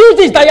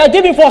excuses that you are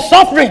giving for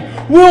suffering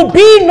will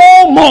be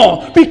no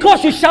more,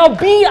 because you shall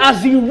be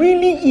as he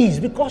really is,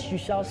 because you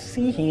shall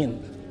see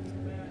him.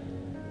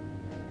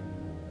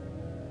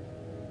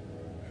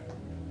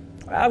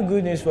 I have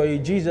good news for you.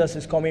 Jesus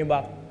is coming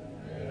back.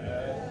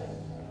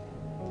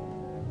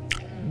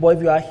 But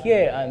if you are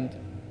here and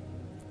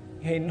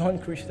you're a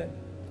non-Christian,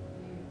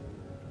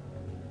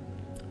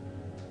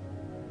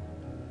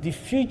 the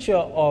future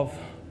of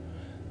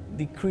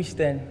the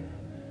Christian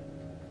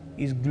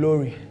is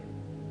glory,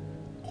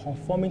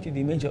 conforming to the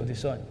image of the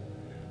Son,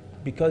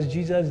 because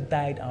Jesus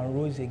died and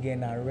rose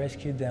again and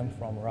rescued them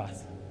from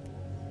wrath.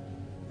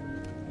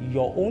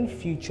 Your own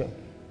future,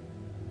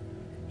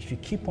 if you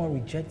keep on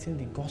rejecting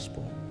the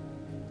gospel,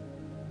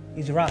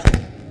 is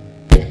wrath,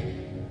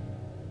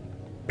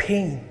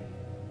 pain.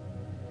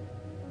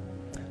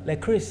 Like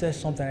Chris says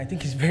something, I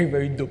think it's very,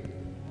 very dope.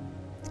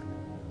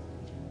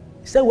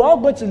 He said, we're all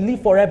going to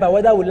live forever,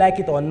 whether we like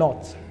it or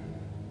not.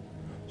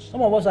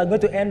 Some of us are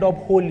going to end up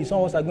holy, some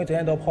of us are going to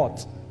end up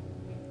hot.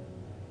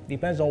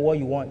 Depends on what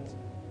you want.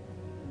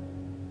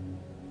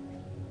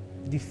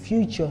 The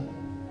future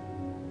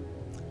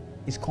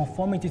is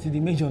conformity to the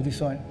image of the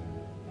Son.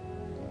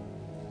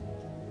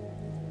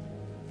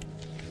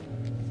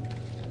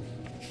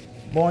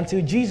 But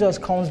until Jesus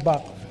comes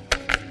back,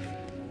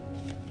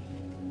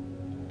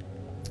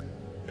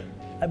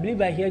 I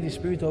believe I hear the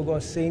Spirit of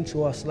God saying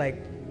to us,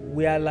 like,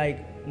 we are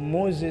like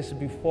Moses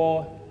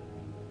before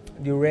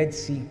the Red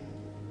Sea.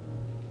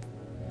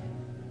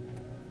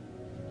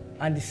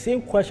 And the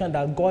same question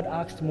that God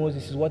asked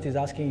Moses is what he's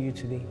asking you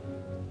today.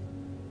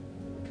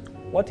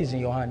 What is in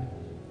your hand?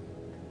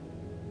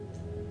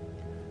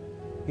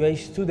 You're a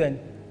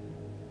student.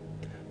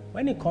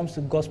 When it comes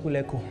to Gospel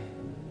Echo,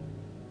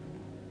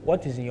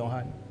 what is in your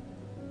hand?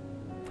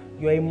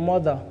 You're a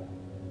mother.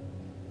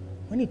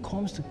 When it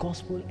comes to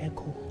gospel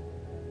echo,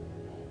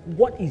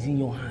 what is in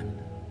your hand?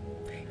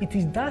 It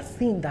is that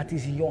thing that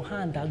is in your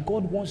hand that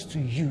God wants to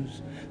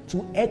use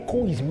to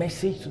echo his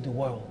message to the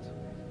world.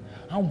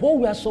 And what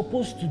we are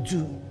supposed to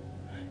do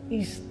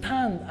is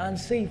stand and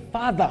say,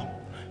 Father,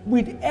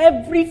 with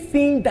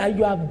everything that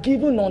you have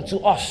given unto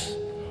us,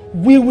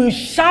 we will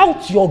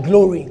shout your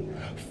glory.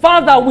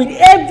 Father, with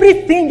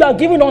everything you have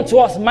given unto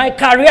us, my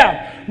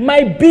career,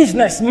 my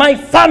business, my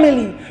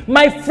family,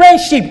 my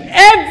friendship,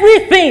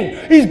 everything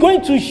is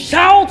going to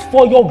shout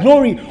for your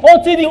glory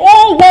until the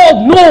whole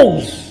world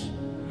knows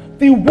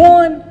the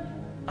one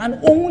and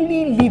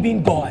only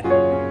living God.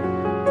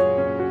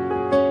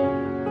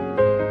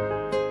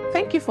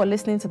 Thank you for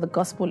listening to the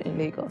Gospel in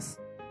Lagos.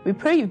 We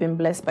pray you've been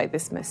blessed by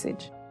this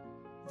message.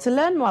 To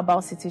learn more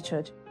about City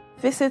Church,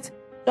 visit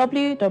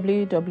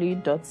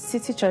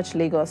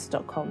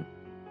www.citychurchlagos.com.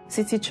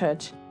 City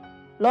Church.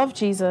 Love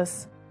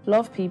Jesus,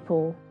 love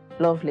people,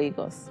 love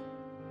Lagos.